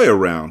cute boy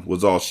around,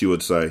 was all she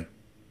would say.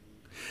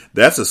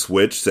 That's a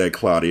switch, said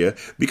Claudia,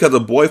 because a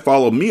boy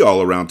followed me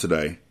all around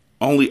today.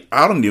 Only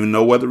I don't even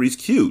know whether he's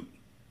cute.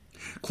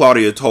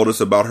 Claudia told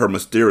us about her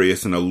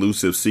mysterious and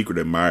elusive secret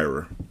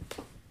admirer.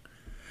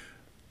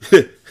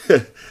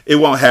 It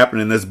won't happen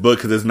in this book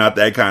because it's not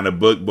that kind of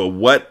book, but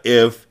what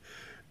if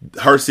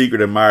her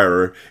secret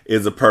admirer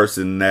is a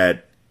person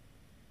that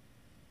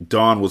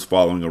Dawn was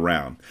following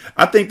around.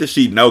 I think that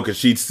she'd know because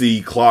she'd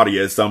see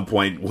Claudia at some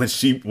point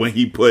when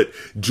he put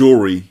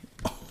jewelry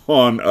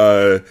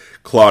on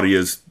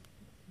Claudia's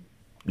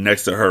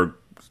next to her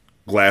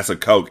glass of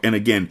Coke. And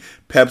again,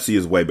 Pepsi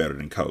is way better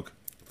than Coke.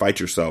 Fight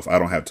yourself. I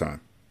don't have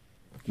time.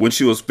 When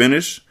she was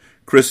finished,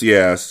 Chrissy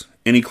asked,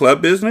 "Any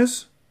club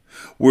business?"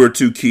 We were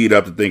too keyed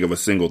up to think of a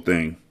single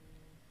thing.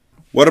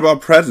 "What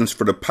about presents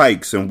for the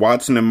Pikes and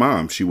Watson and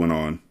Mom?" she went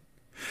on.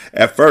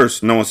 At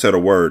first, no one said a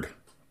word.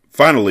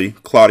 Finally,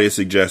 Claudia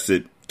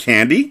suggested,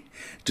 "Candy?"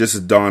 Just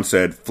as Dawn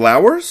said,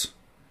 "Flowers?"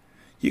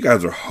 "You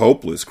guys are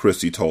hopeless,"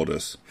 Christy told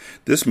us.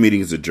 "This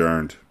meeting is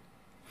adjourned."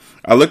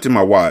 I looked at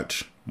my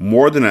watch.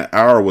 More than an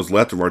hour was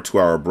left of our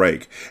 2-hour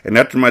break, and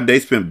after my day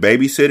spent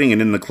babysitting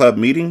and in the club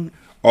meeting,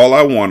 all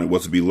I wanted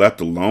was to be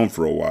left alone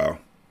for a while.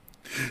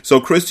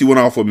 So Christy went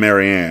off with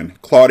Marianne,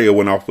 Claudia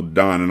went off with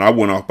Dawn, and I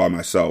went off by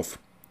myself.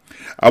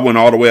 I went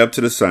all the way up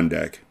to the sun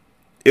deck.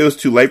 It was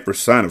too late for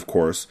sun, of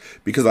course,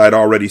 because I had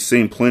already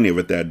seen plenty of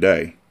it that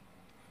day.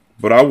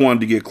 But I wanted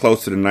to get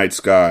close to the night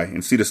sky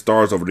and see the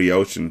stars over the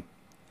ocean.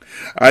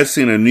 I'd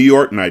seen a New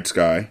York night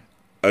sky,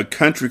 a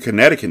country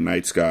Connecticut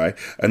night sky,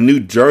 a New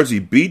Jersey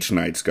beach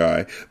night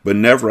sky, but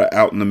never a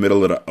out in the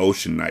middle of the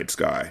ocean night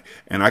sky.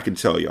 And I can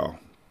tell y'all,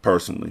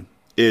 personally,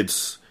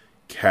 it's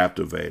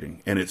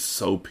captivating and it's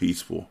so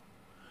peaceful.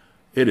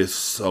 It is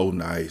so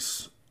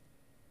nice.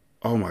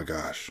 Oh my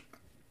gosh.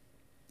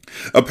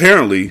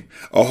 Apparently,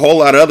 a whole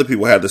lot of other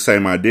people had the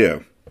same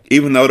idea,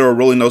 even though there were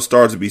really no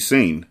stars to be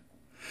seen.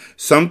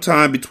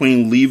 Sometime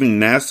between leaving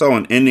Nassau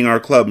and ending our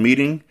club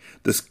meeting,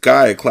 the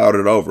sky had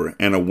clouded over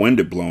and a wind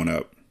had blown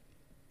up.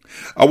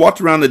 I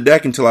walked around the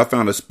deck until I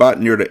found a spot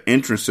near the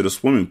entrance to the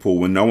swimming pool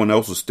when no one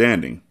else was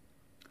standing.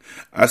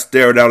 I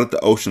stared out at the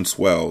ocean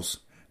swells,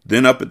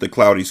 then up at the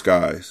cloudy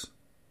skies.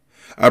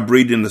 I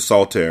breathed in the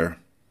salt air.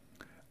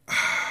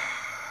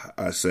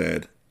 I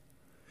said.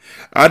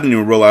 I didn't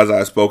even realize I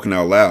had spoken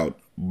out loud,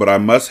 but I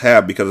must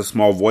have because a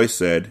small voice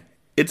said,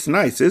 "It's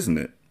nice, isn't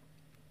it?"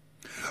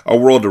 I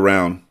whirled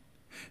around.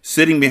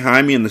 Sitting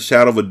behind me in the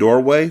shadow of a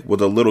doorway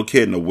was a little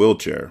kid in a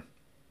wheelchair.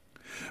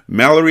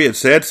 Mallory had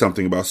said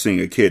something about seeing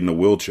a kid in a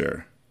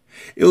wheelchair.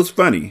 It was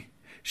funny.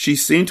 She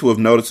seemed to have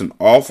noticed an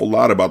awful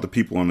lot about the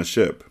people on the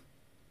ship.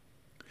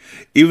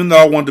 Even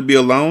though I wanted to be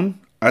alone,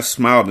 I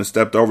smiled and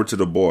stepped over to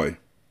the boy.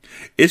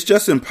 It's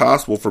just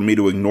impossible for me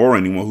to ignore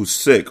anyone who's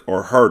sick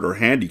or hurt or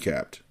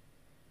handicapped.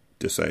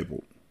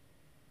 Disabled.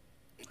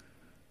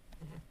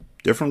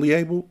 Differently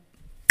abled?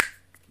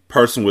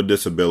 Person with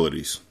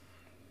disabilities.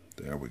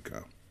 There we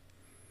go.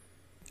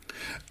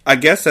 I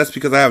guess that's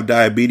because I have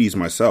diabetes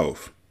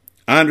myself.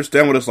 I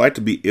understand what it's like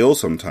to be ill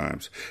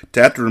sometimes,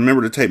 to have to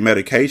remember to take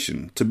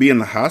medication, to be in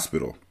the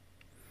hospital.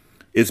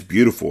 "It's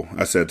beautiful,"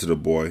 I said to the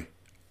boy.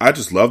 "I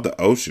just love the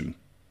ocean."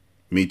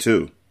 "Me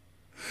too."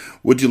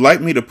 "Would you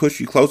like me to push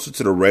you closer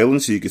to the railing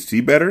so you could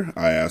see better?"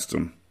 I asked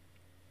him.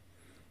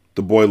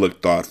 The boy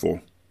looked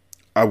thoughtful.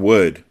 "I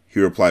would," he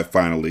replied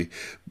finally,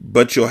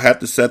 "but you'll have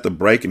to set the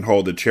brake and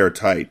hold the chair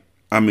tight.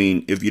 I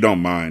mean, if you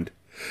don't mind.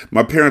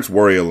 My parents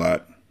worry a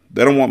lot.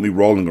 They don't want me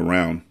rolling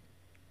around."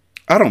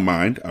 "I don't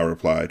mind," I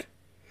replied.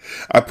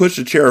 I pushed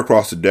the chair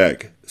across the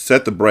deck,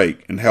 set the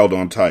brake, and held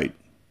on tight.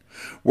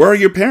 "Where are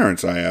your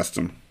parents?" I asked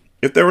him.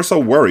 If they were so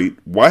worried,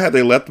 why had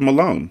they left them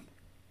alone?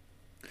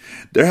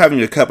 "They're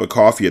having a cup of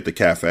coffee at the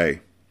cafe."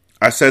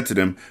 I said to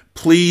them,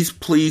 "Please,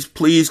 please,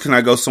 please, can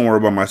I go somewhere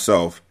by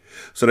myself?"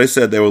 So they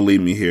said they would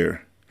leave me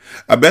here.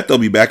 I bet they'll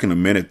be back in a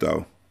minute,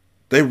 though.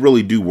 They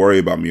really do worry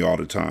about me all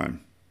the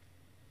time.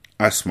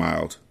 I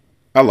smiled.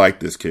 I like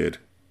this kid.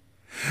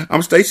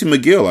 "I'm Stacy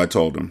McGill," I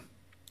told him.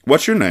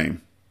 "What's your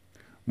name?"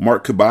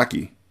 "Mark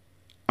Kubaki."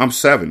 "I'm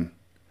 7.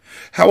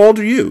 "How old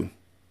are you?"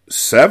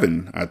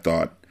 7, I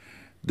thought.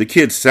 The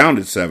kid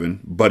sounded 7,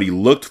 but he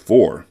looked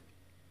 4.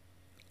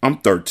 "I'm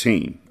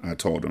 13, I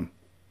told him.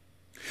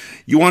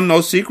 "You want to know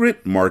a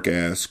secret?" Mark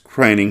asked,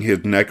 craning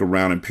his neck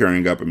around and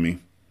peering up at me.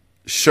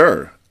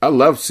 "Sure, I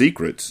love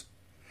secrets."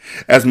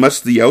 "As much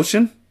as the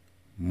ocean?"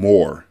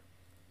 "More."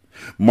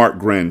 Mark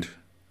grinned.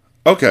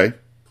 "Okay,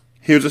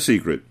 here's a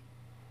secret.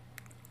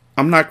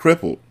 I'm not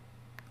crippled.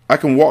 I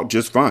can walk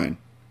just fine."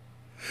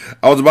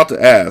 I was about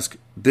to ask,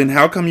 "Then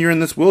how come you're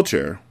in this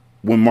wheelchair?"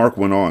 when Mark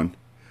went on.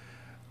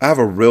 "I have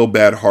a real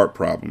bad heart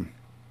problem.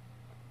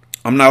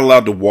 I'm not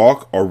allowed to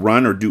walk or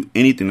run or do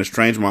anything that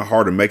strains my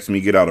heart or makes me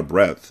get out of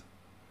breath."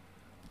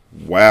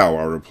 "Wow,"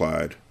 I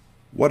replied.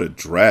 "What a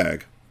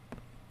drag."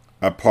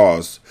 I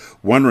paused,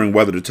 wondering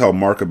whether to tell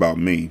Mark about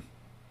me.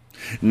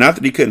 Not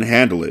that he couldn't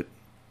handle it.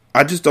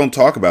 I just don't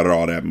talk about it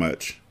all that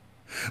much.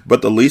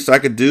 But the least I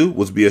could do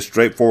was be as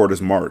straightforward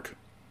as Mark.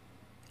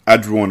 I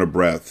drew in a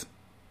breath.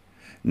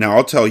 "Now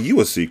I'll tell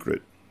you a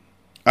secret.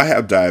 I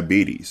have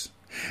diabetes,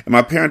 and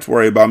my parents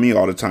worry about me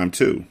all the time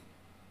too."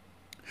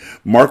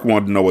 Mark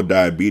wanted to know what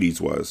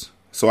diabetes was,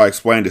 so I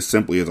explained as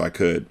simply as I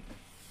could.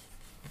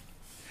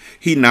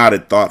 He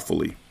nodded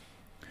thoughtfully.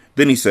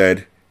 Then he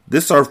said,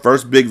 "This is our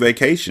first big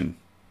vacation.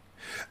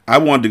 I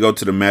wanted to go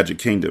to the Magic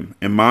Kingdom,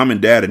 and Mom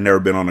and Dad had never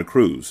been on a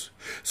cruise,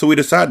 so we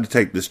decided to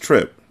take this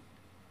trip.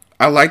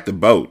 I like the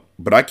boat,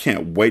 but I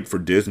can't wait for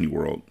Disney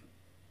World.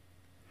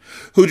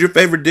 Who's your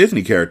favorite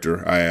Disney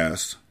character? I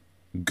asked.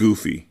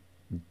 Goofy.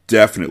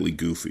 Definitely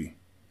Goofy.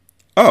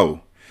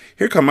 Oh,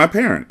 here come my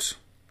parents.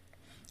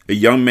 A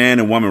young man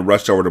and woman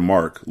rushed over to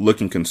Mark,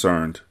 looking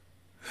concerned.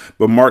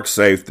 But Mark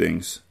saved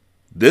things.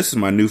 This is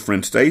my new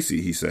friend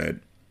Stacy, he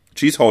said.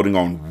 She's holding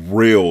on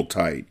real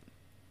tight.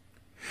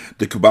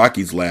 The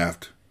Kubakis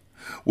laughed.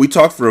 We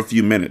talked for a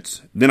few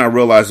minutes. Then I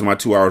realized my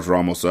 2 hours were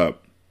almost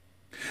up.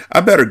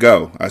 I better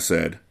go, I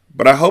said.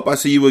 But I hope I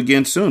see you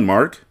again soon,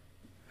 Mark.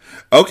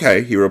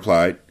 Okay, he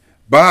replied.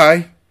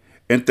 Bye.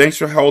 And thanks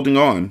for holding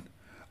on.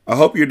 I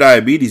hope your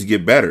diabetes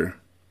get better.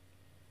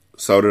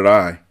 So did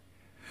I.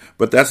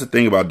 But that's the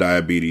thing about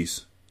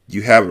diabetes.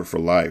 You have it for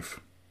life.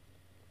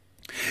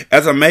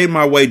 As I made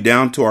my way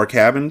down to our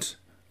cabins,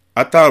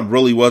 I thought it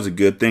really was a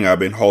good thing I'd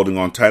been holding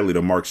on tightly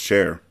to Mark's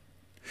chair.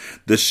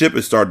 The ship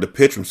had started to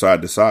pitch from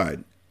side to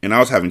side, and I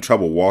was having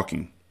trouble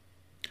walking.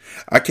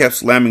 I kept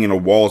slamming into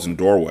walls and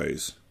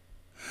doorways.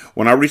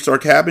 When I reached our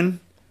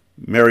cabin,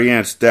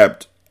 Marianne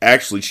stepped.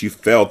 Actually, she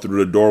fell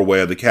through the doorway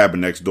of the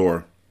cabin next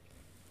door.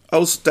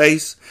 Oh,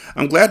 Stace,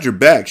 I'm glad you're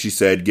back, she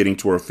said, getting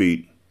to her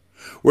feet.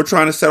 We're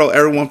trying to settle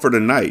everyone for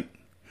the night.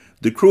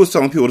 The crew is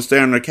telling people to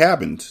stay in their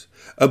cabins.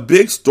 A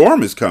big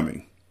storm is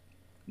coming.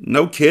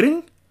 No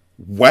kidding?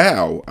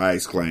 Wow, I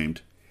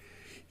exclaimed.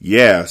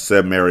 Yeah,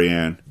 said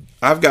Marianne.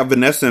 I've got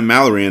Vanessa and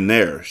Mallory in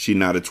there, she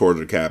nodded towards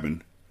her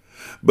cabin.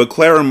 But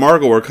Claire and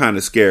Margot are kind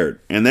of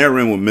scared, and they're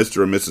in with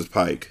Mr. and Mrs.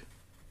 Pike.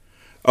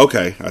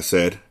 Okay, I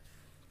said.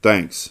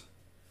 Thanks.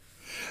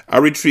 I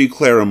retrieved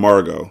Claire and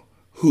Margot,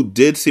 who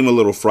did seem a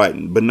little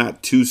frightened, but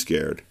not too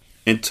scared,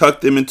 and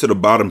tucked them into the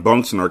bottom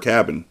bunks in our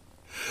cabin.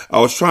 I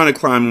was trying to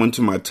climb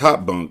onto my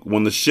top bunk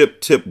when the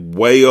ship tipped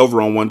way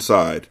over on one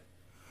side.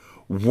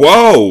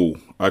 Whoa!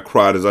 I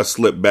cried as I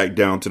slipped back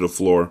down to the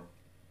floor.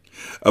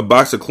 A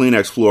box of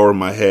Kleenex flew over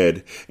my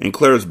head, and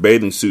Claire's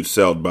bathing suit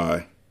sailed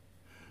by.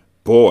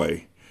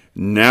 Boy,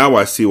 now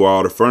I see why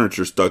all the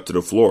furniture stuck to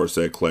the floor,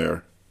 said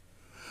Claire.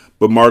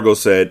 But Margot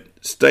said,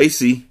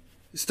 Stacy,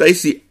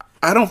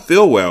 I don't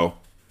feel well.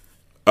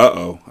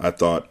 Uh-oh, I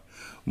thought.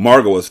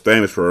 Margot was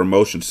famous for her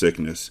motion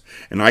sickness,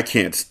 and I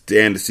can't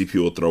stand to see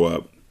people throw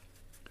up.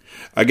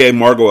 I gave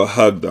Margot a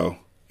hug, though,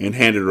 and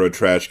handed her a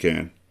trash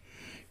can.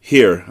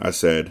 Here, I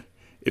said,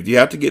 if you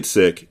have to get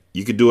sick,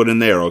 you can do it in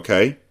there,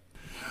 okay?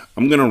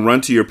 I'm going to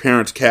run to your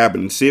parents'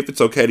 cabin and see if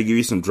it's okay to give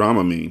you some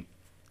Dramamine.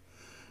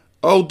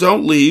 Oh,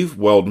 don't leave,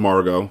 wailed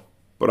Margot,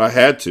 but I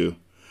had to.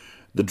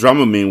 The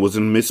Dramamine was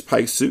in Miss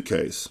Pike's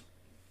suitcase.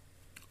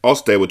 I'll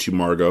stay with you,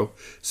 Margot,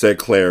 said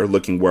Claire,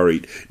 looking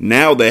worried.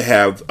 Now they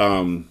have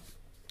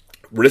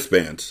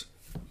wristbands.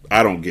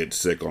 I don't get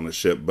sick on the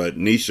ship, but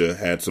Nisha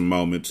had some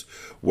moments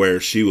where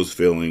she was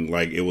feeling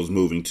like it was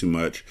moving too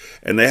much.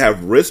 And they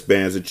have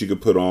wristbands that you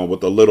could put on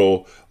with a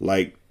little,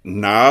 like,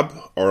 knob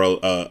or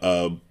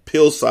a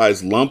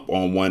pill-sized lump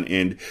on one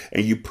end,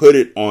 and you put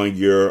it on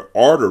your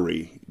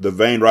artery, the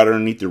vein right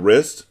underneath your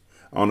wrist.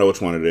 I don't know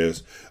which one it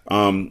is.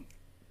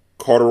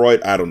 Corduroy,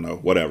 I don't know,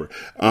 whatever.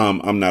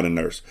 I'm not a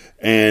nurse.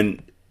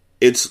 And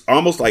it's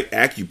almost like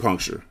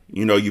acupuncture.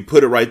 You know, you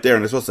put it right there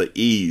and it's supposed to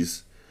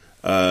ease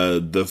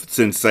the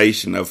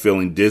sensation of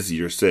feeling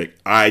dizzy or sick.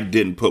 I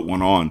didn't put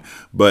one on,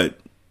 but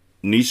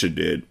Nisha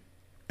did.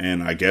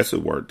 And I guess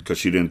it worked because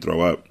she didn't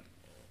throw up.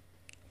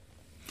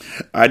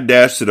 I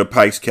dashed to the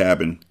Pike's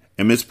cabin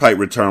and Miss Pike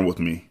returned with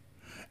me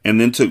and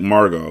then took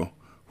Margot,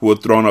 who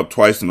had thrown up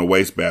twice in the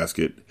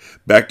wastebasket,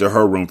 back to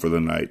her room for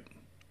the night.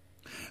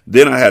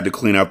 Then I had to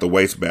clean out the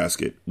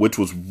wastebasket, which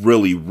was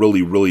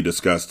really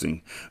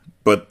disgusting,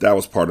 but that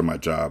was part of my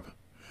job.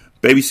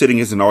 Babysitting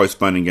isn't always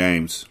fun and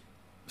games.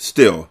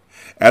 Still,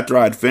 after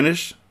I had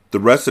finished, the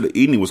rest of the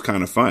evening was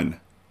kind of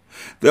fun.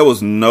 There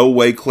was no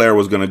way Claire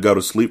was going to go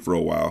to sleep for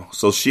a while,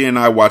 so she and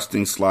I watched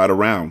things slide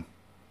around.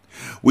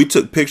 We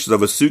took pictures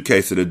of a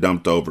suitcase that had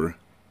dumped over,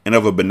 and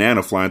of a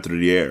banana flying through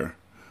the air.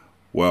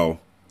 Well,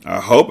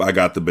 I hope I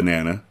got the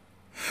banana.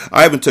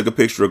 I even took a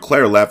picture of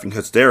Claire laughing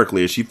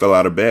hysterically as she fell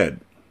out of bed.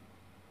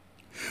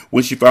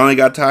 When she finally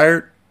got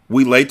tired,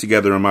 we lay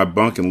together in my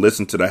bunk and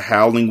listened to the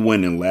howling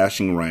wind and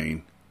lashing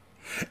rain.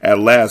 At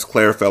last,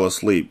 Claire fell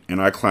asleep,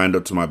 and I climbed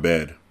up to my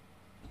bed.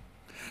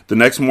 The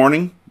next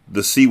morning,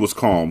 the sea was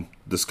calm,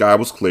 the sky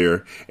was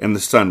clear, and the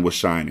sun was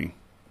shining.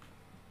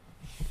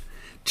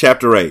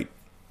 Chapter 8.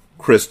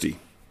 Christy.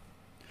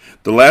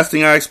 The last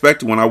thing I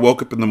expected when I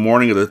woke up in the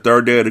morning of the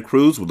third day of the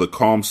cruise was a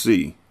calm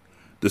sea.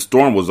 The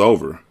storm was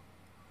over.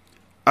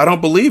 I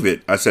don't believe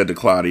it, I said to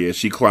Claudia as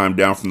she climbed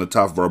down from the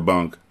top of our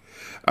bunk.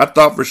 I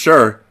thought for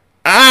sure,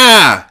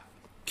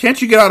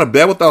 can't you get out of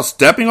bed without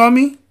stepping on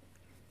me?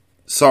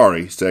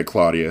 Sorry, said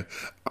Claudia.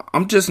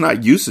 I'm just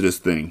not used to this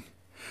thing.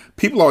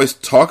 People always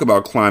talk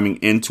about climbing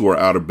into or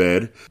out of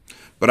bed,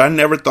 but I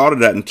never thought of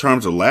that in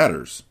terms of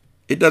ladders.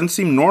 It doesn't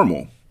seem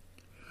normal.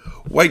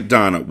 Wake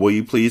Donna, will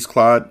you please,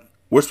 Claude?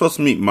 We're supposed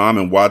to meet Mom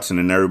and Watson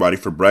and everybody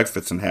for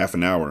breakfast in half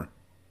an hour.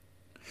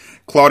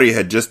 Claudia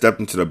had just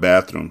stepped into the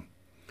bathroom.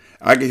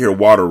 I could hear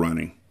water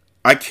running.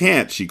 I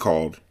can't, she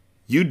called.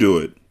 You do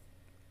it.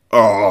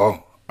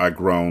 Oh, I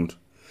groaned.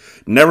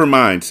 Never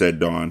mind, said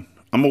Dawn.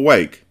 I'm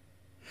awake.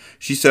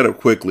 She sat up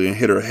quickly and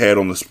hit her head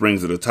on the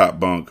springs of the top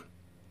bunk.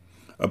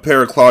 A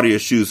pair of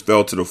Claudia's shoes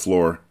fell to the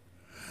floor.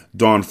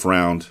 Dawn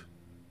frowned.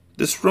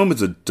 This room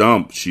is a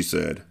dump, she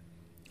said.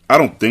 I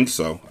don't think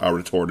so, I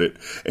retorted,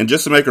 and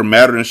just to make her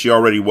madder than she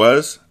already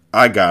was,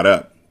 I got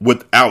up,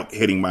 without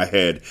hitting my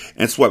head,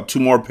 and swept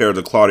 2 more pairs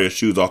of Claudia's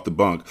shoes off the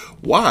bunk.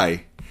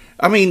 Why?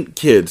 I mean,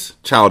 kids,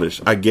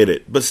 childish, I get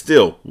it, but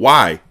still,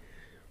 why?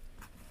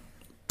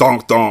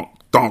 Donk, donk,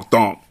 donk,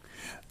 donk.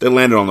 They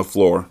landed on the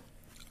floor.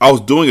 I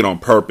was doing it on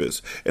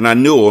purpose, and I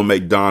knew it would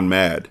make Dawn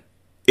mad.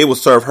 It would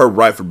serve her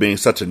right for being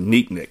such a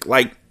neatnik.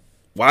 Like,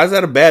 why is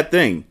that a bad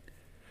thing?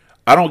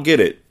 I don't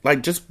get it. I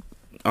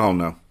don't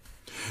know.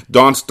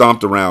 Dawn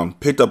stomped around,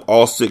 picked up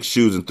all 6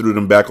 shoes and threw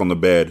them back on the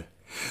bed.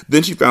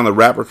 Then she found the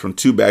wrappers from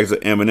 2 bags of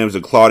M&Ms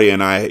that Claudia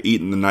and I had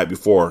eaten the night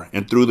before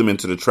and threw them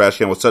into the trash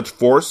can with such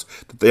force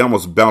that they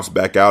almost bounced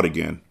back out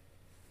again.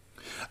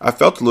 I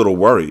felt a little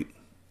worried.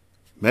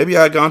 Maybe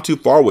I had gone too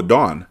far with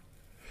Dawn.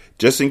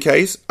 Just in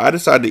case, I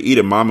decided to eat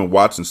at Mom and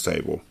Watson's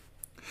table.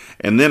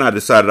 And then I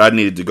decided I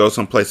needed to go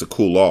someplace to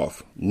cool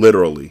off,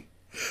 literally.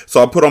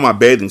 So I put on my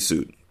bathing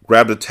suit,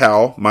 grabbed a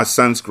towel, my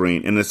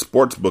sunscreen, and the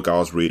sports book I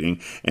was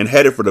reading, and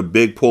headed for the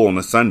big pool on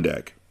the sun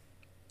deck.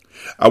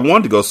 I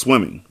wanted to go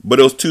swimming, but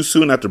it was too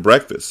soon after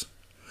breakfast.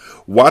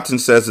 Watson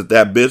says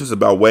that business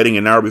about waiting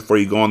an hour before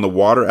you go in the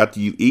water after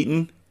you've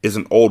eaten is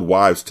an old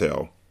wives'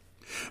 tale.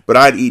 But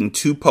I had eaten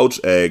 2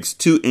 poached eggs,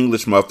 2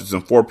 English muffins,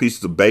 and 4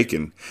 pieces of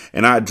bacon,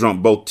 and I had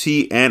drunk both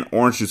tea and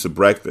orange juice at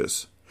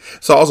breakfast.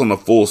 So I was on the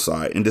full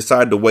side and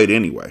decided to wait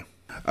anyway.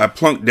 I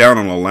plunked down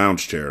on a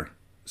lounge chair,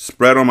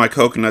 spread on my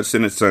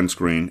coconut-scented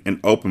sunscreen, and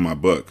opened my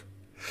book.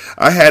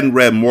 I hadn't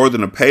read more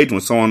than a page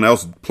when someone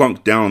else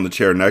plunked down on the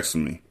chair next to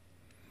me.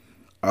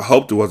 I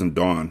hoped it wasn't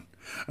Dawn,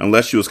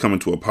 unless she was coming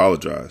to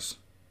apologize.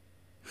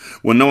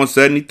 When no one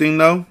said anything,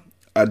 though,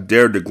 I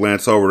dared to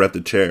glance over at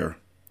the chair.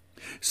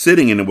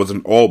 Sitting in it was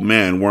an old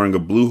man wearing a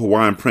blue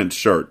Hawaiian print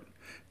shirt,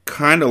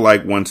 kind of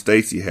like one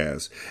Stacy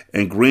has,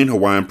 and green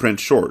Hawaiian print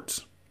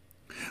shorts.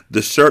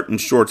 The shirt and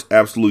shorts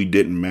absolutely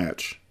didn't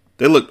match.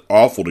 They looked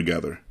awful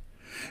together.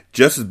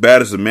 Just as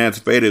bad as the man's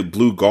faded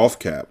blue golf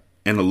cap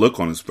and the look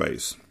on his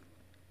face.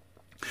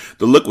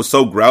 The look was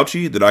so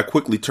grouchy that I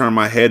quickly turned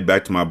my head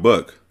back to my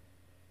book.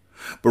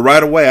 But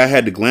right away I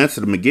had to glance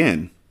at him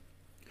again.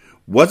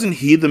 Wasn't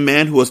he the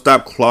man who had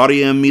stopped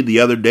Claudia and me the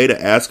other day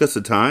to ask us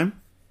the time?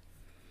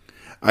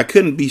 I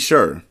couldn't be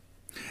sure.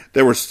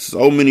 There were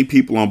so many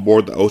people on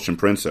board the Ocean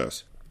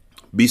Princess.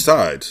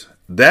 Besides,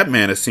 that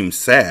man had seemed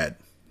sad,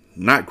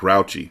 not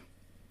grouchy.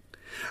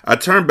 I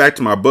turned back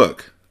to my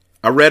book.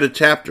 I read a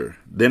chapter,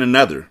 then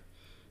another.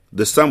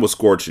 The sun was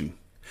scorching.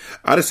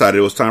 I decided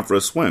it was time for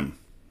a swim.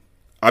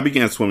 I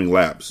began swimming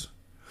laps.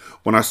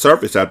 When I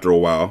surfaced after a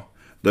while,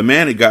 the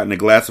man had gotten a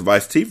glass of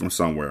iced tea from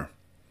somewhere.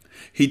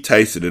 He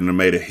tasted it and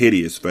made a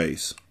hideous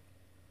face.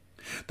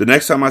 The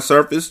next time I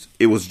surfaced,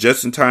 it was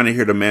just in time to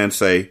hear the man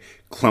say,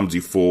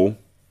 "Clumsy fool."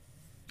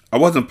 I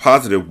wasn't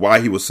positive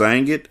why he was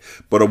saying it,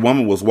 but a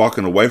woman was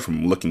walking away from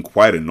him looking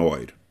quite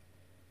annoyed.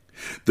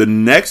 The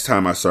next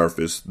time I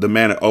surfaced, the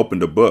man had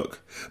opened a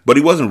book, but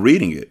he wasn't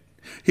reading it.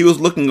 He was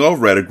looking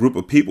over at a group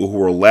of people who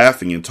were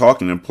laughing and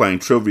talking and playing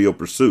Trivial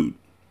Pursuit.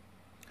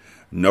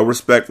 No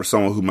respect for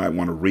someone who might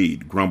want to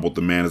read, grumbled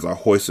the man as I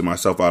hoisted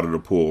myself out of the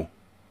pool.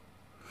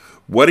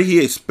 What did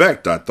he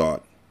expect, I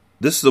thought.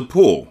 This is a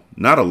pool,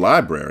 not a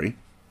library.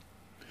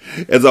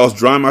 As I was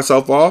drying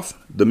myself off,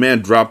 the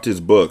man dropped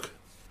his book.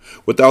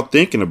 Without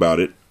thinking about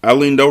it, I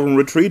leaned over and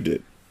retrieved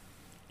it.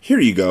 "Here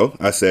you go,"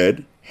 I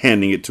said,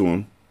 handing it to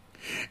him.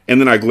 And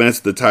then I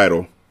glanced at the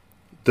title.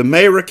 "The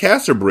Mayra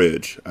Castor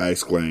Bridge," I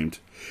exclaimed.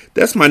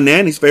 "That's my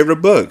nanny's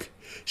favorite book.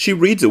 She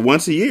reads it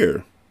once a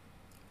year."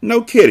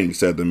 "No kidding,"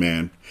 said the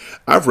man.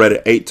 "I've read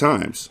it 8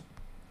 times.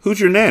 Who's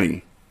your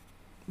nanny?"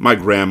 "My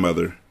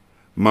grandmother.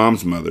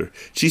 Mom's mother.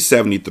 She's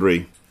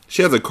 73.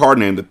 She has a car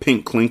named the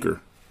Pink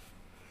Clinker."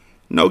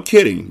 "No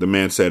kidding," the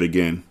man said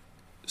again.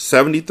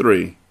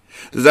 73.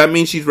 Does that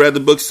mean she's read the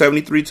book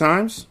 73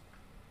 times?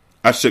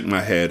 I shook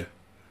my head.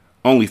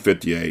 Only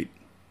 58.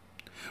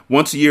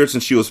 Once a year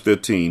since she was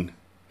 15.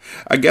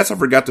 I guess I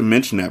forgot to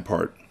mention that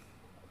part.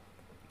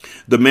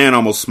 The man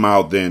almost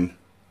smiled then,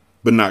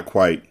 but not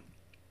quite.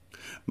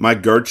 My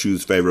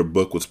Gertrude's favorite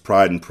book was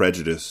Pride and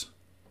Prejudice.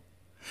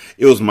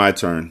 It was my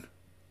turn.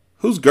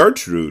 "Who's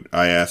Gertrude?"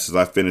 I asked as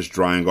I finished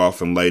drying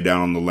off and lay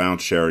down on the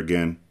lounge chair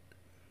again.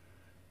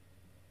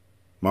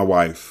 "My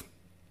wife.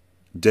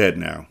 Dead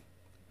now."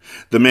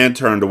 The man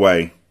turned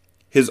away.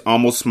 His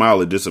almost smile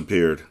had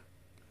disappeared.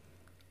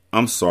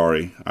 "I'm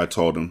sorry," I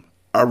told him.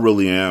 "I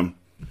really am.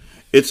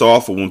 It's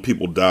awful when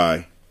people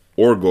die,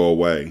 or go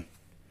away.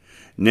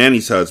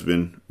 Nanny's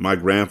husband, my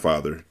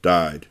grandfather,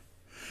 died.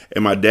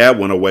 And my dad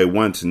went away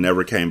once and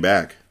never came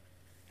back.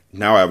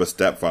 Now I have a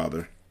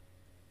stepfather."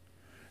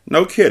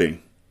 "No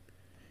kidding."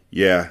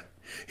 "Yeah,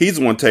 he's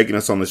the one taking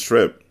us on this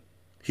trip.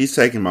 He's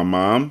taking my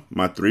mom,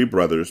 my 3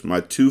 brothers,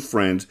 my 2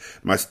 friends,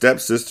 my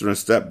stepsister and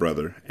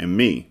stepbrother, and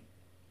me."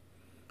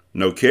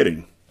 "No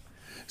kidding.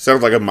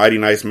 Sounds like a mighty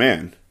nice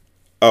man."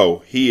 Oh,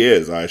 he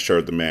is, I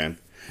assured the man.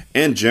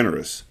 And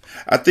generous.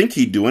 I think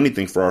he'd do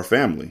anything for our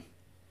family.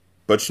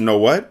 But you know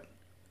what?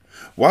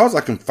 Why was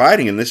I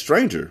confiding in this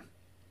stranger?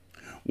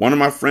 One of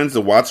my friends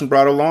that Watson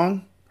brought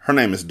along, her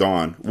name is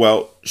Dawn.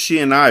 Well, she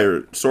and I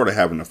are sort of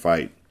having a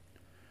fight.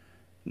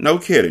 No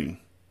kidding.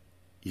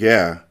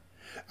 Yeah.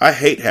 I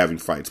hate having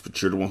fights,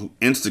 but you're the one who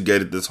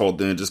instigated this whole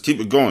thing. Just keep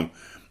it going.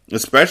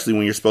 Especially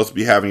when you're supposed to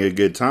be having a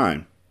good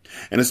time.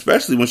 And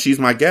especially when she's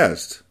my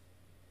guest.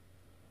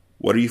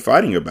 What are you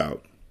fighting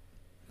about?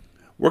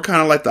 We're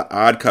kind of like the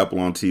odd couple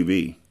on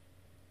TV.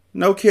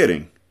 No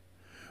kidding.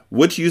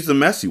 Which used the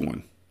messy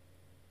one?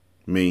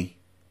 Me.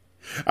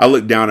 I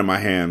looked down at my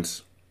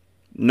hands.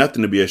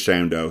 Nothing to be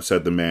ashamed of,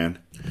 said the man.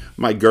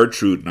 My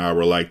Gertrude and I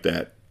were like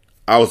that.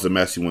 I was the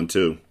messy one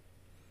too.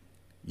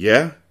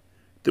 Yeah?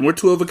 Then we're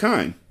two of a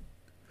kind.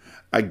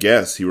 I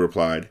guess, he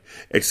replied,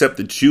 except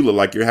that you look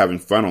like you're having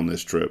fun on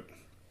this trip.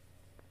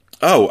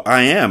 Oh,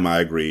 I am, I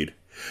agreed,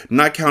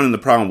 not counting the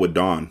problem with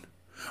Dawn.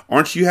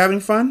 Aren't you having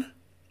fun?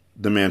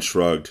 The man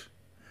shrugged.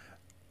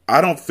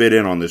 I don't fit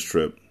in on this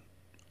trip.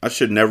 I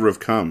should never have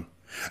come.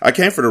 I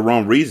came for the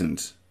wrong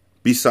reasons.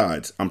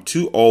 Besides, I'm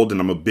too old and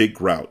I'm a big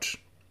grouch.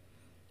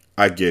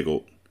 I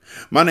giggled.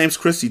 My name's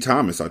Christy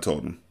Thomas, I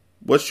told him.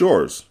 What's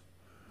yours?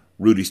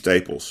 Rudy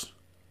Staples.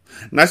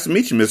 Nice to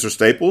meet you, Mr.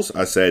 Staples,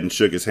 I said and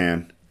shook his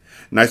hand.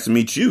 Nice to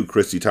meet you,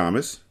 Christy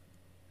Thomas.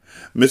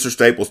 Mr.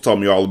 Staples told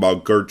me all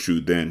about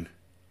Gertrude then.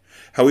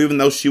 How even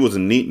though she was a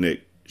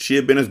neatnik, she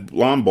had been his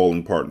lawn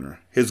bowling partner,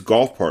 his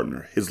golf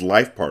partner, his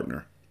life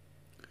partner.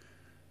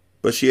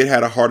 But she had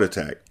had a heart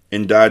attack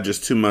and died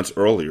just 2 months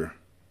earlier.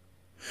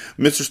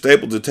 Mr.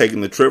 Staples had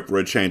taken the trip for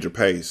a change of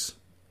pace.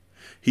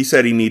 He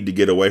said he needed to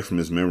get away from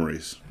his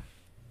memories.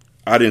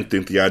 I didn't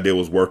think the idea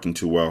was working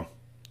too well.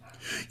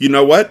 You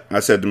know what?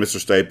 I said to Mr.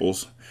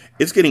 Staples.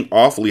 It's getting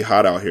awfully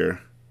hot out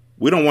here.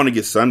 We don't want to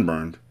get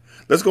sunburned.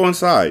 Let's go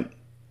inside.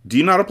 Do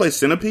you know how to play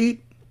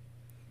Centipede?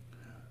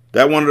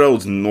 That one of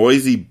those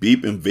noisy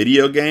beeping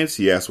video games?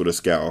 He asked with a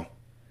scowl.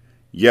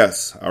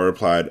 Yes, I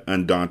replied,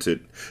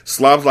 undaunted.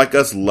 Slobs like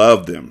us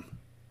love them.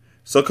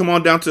 So come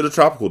on down to the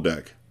tropical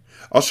deck.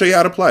 I'll show you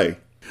how to play.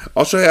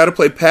 I'll show you how to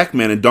play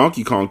Pac-Man and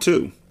Donkey Kong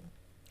too.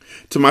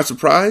 To my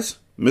surprise,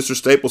 Mr.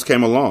 Staples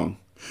came along.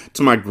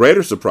 To my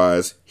greater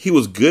surprise, he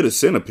was good at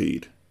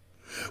Centipede.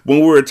 When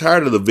we were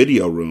tired of the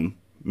video room,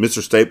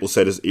 Mr. Staples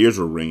said his ears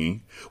were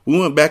ringing, we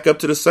went back up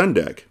to the sun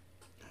deck.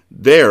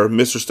 There,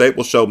 Mr.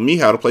 Staples showed me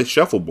how to play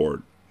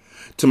shuffleboard.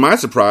 To my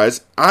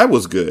surprise, I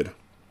was good.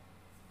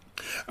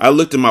 I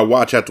looked at my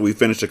watch after we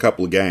finished a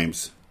couple of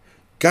games.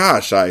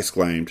 Gosh, I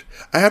exclaimed,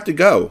 I have to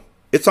go.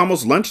 It's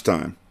almost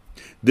lunchtime.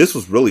 This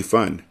was really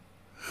fun.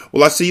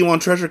 Will I see you on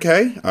Treasure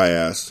Cay? I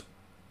asked.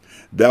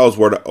 That was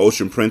where the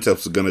Ocean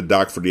Princess was going to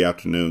dock for the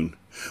afternoon.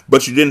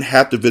 But you didn't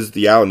have to visit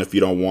the island if you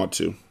don't want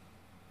to.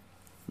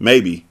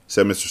 Maybe,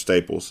 said Mr.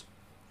 Staples.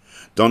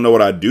 Don't know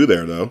what I'd do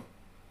there, though.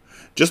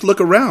 Just look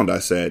around, I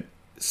said.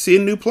 See a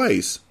new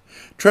place.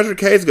 Treasure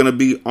Cay is going to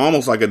be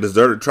almost like a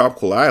deserted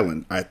tropical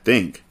island, I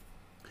think.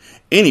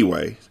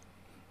 Anyway,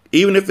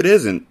 even if it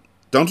isn't,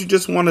 don't you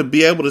just want to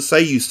be able to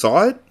say you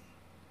saw it?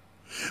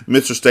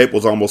 Mr.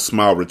 Staples' almost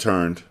smile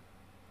returned.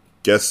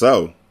 Guess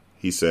so,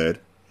 he said.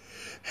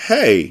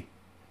 Hey,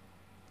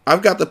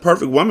 I've got the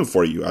perfect woman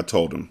for you, I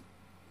told him.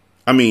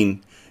 I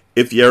mean,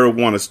 if you ever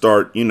want to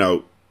start,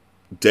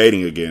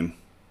 dating again.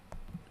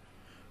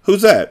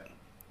 Who's that?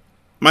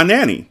 My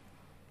nanny.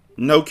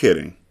 No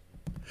kidding.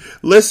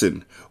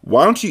 Listen,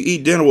 why don't you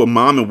eat dinner with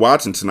Mom and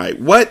Watson tonight?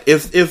 What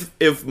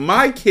if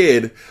my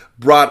kid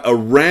brought a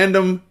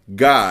random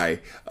guy,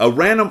 a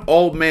random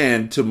old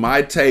man to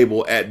my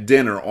table at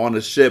dinner on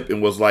a ship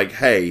and was like,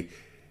 hey,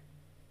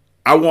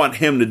 I want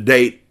him to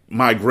date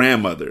my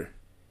grandmother?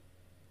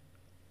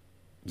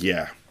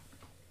 Yeah.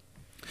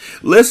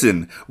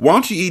 Listen, why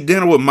don't you eat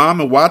dinner with Mom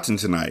and Watson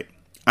tonight?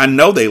 I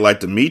know they'd like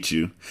to meet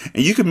you,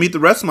 and you can meet the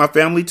rest of my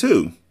family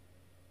too.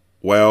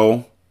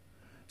 Well,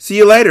 see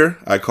you later,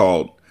 I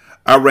called.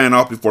 I ran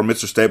off before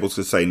Mr. Staples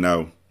could say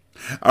no.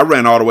 I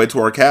ran all the way to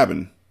our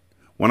cabin.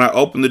 When I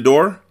opened the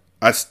door,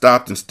 I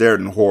stopped and stared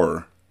in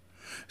horror.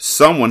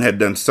 Someone had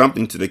done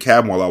something to the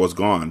cabin while I was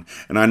gone,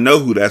 and I know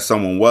who that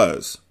someone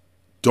was.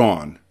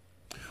 Dawn.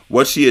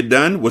 What she had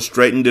done was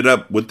straightened it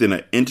up within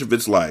an inch of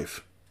its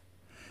life.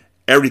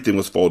 Everything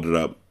was folded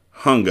up,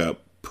 hung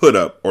up, put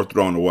up, or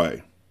thrown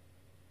away.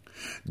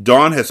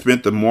 Dawn had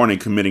spent the morning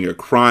committing a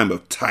crime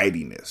of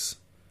tidiness.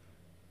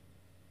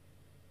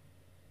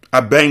 I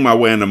banged my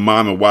way into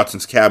Mom and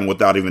Watson's cabin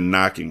without even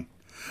knocking.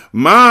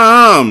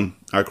 Mom,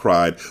 I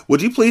cried,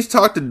 would you please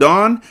talk to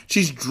Dawn?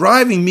 She's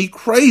driving me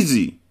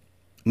crazy.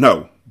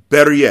 No,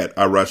 better yet,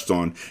 I rushed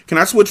on. Can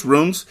I switch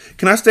rooms?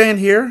 Can I stay in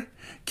here?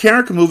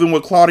 Karen can move in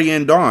with Claudia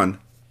and Dawn.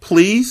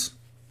 Please?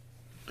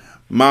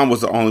 Mom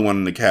was the only one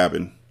in the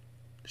cabin.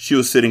 She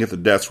was sitting at the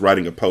desk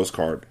writing a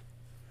postcard.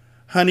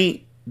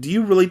 Honey, do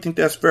you really think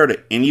that's fair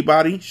to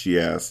anybody? She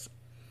asked.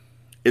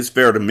 It's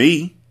fair to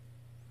me.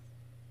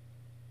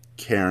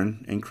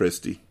 Karen and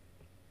Christy.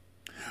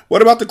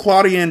 What about the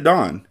Claudia and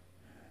Dawn?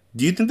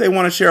 Do you think they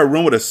want to share a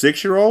room with a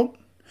 6-year-old?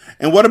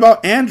 And what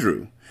about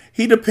Andrew?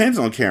 He depends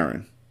on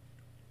Karen.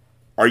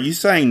 Are you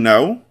saying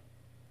no?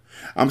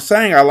 I'm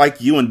saying I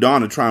like you and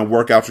Dawn to try and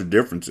work out your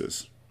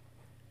differences.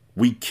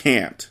 We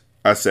can't,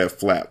 I said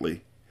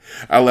flatly.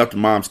 I left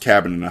Mom's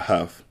cabin in a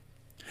huff.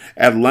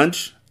 At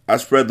lunch, I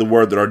spread the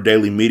word that our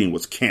daily meeting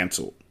was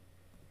canceled.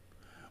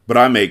 But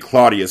I made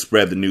Claudia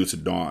spread the news to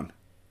Dawn.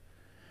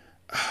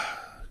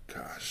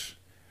 Gosh.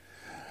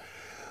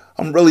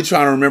 I'm really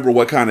trying to remember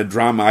what kind of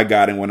drama I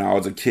got in when I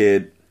was a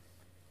kid.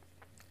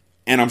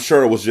 And I'm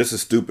sure it was just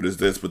as stupid as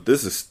this, but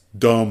this is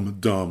dumb,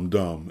 dumb,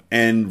 dumb.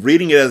 And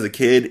reading it as a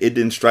kid, it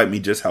didn't strike me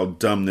just how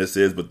dumb this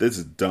is, but this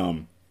is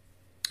dumb.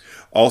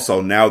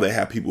 Also, now they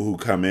have people who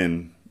come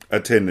in,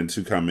 attendants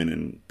who come in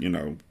and,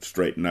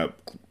 straighten up,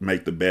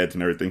 make the beds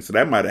and everything. So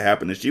that might have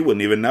happened and she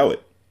wouldn't even know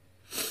it.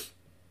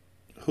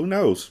 Who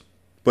knows?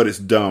 But it's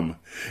dumb.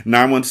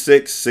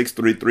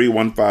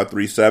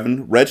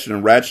 916-633-1537. Ratchet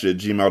and Ratchet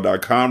at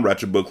gmail.com.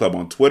 Ratchet Book Club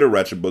on Twitter.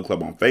 Ratchet Book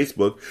Club on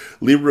Facebook.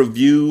 Leave a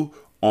review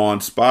on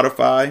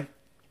Spotify.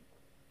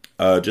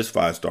 Just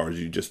 5 stars.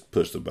 You just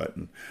push the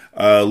button.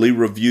 Leave a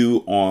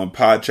review on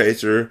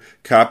Podchaser.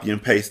 Copy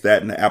and paste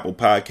that into Apple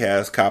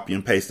Podcasts. Copy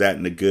and paste that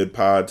into Good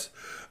Pods.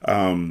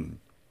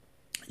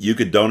 You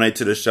could donate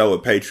to the show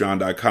at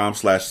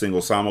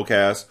patreon.com/single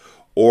simulcast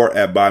or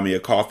at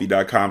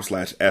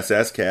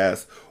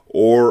buymeacoffee.com/sscast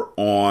or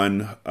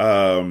on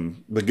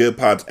the Good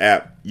Pods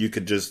app. You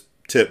could just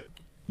tip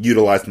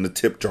utilizing the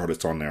tip jar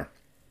that's on there.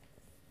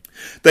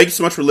 Thank you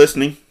so much for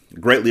listening.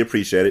 Greatly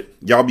appreciate it.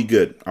 Y'all be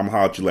good. I'm going to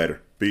holler at you later.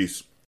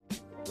 Peace.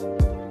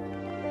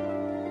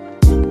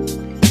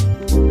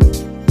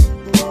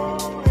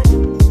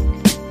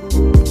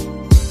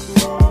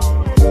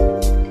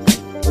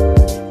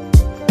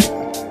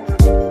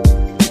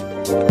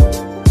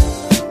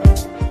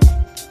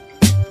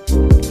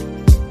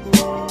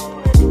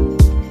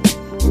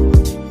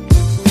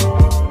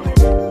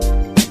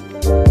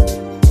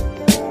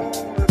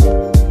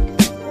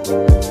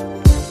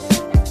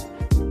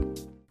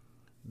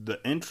 The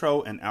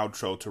intro and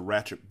outro to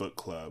Ratchet Book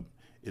Club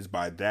is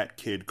by That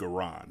Kid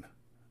Garan,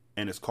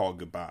 and it's called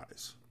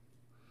Goodbyes.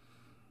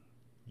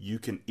 You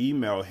can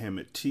email him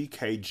at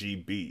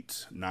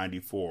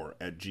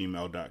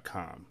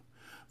tkgbeats94@gmail.com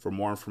for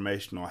more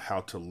information on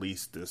how to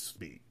lease this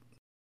beat.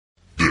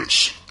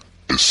 This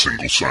is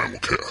Single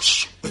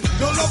Simulcast.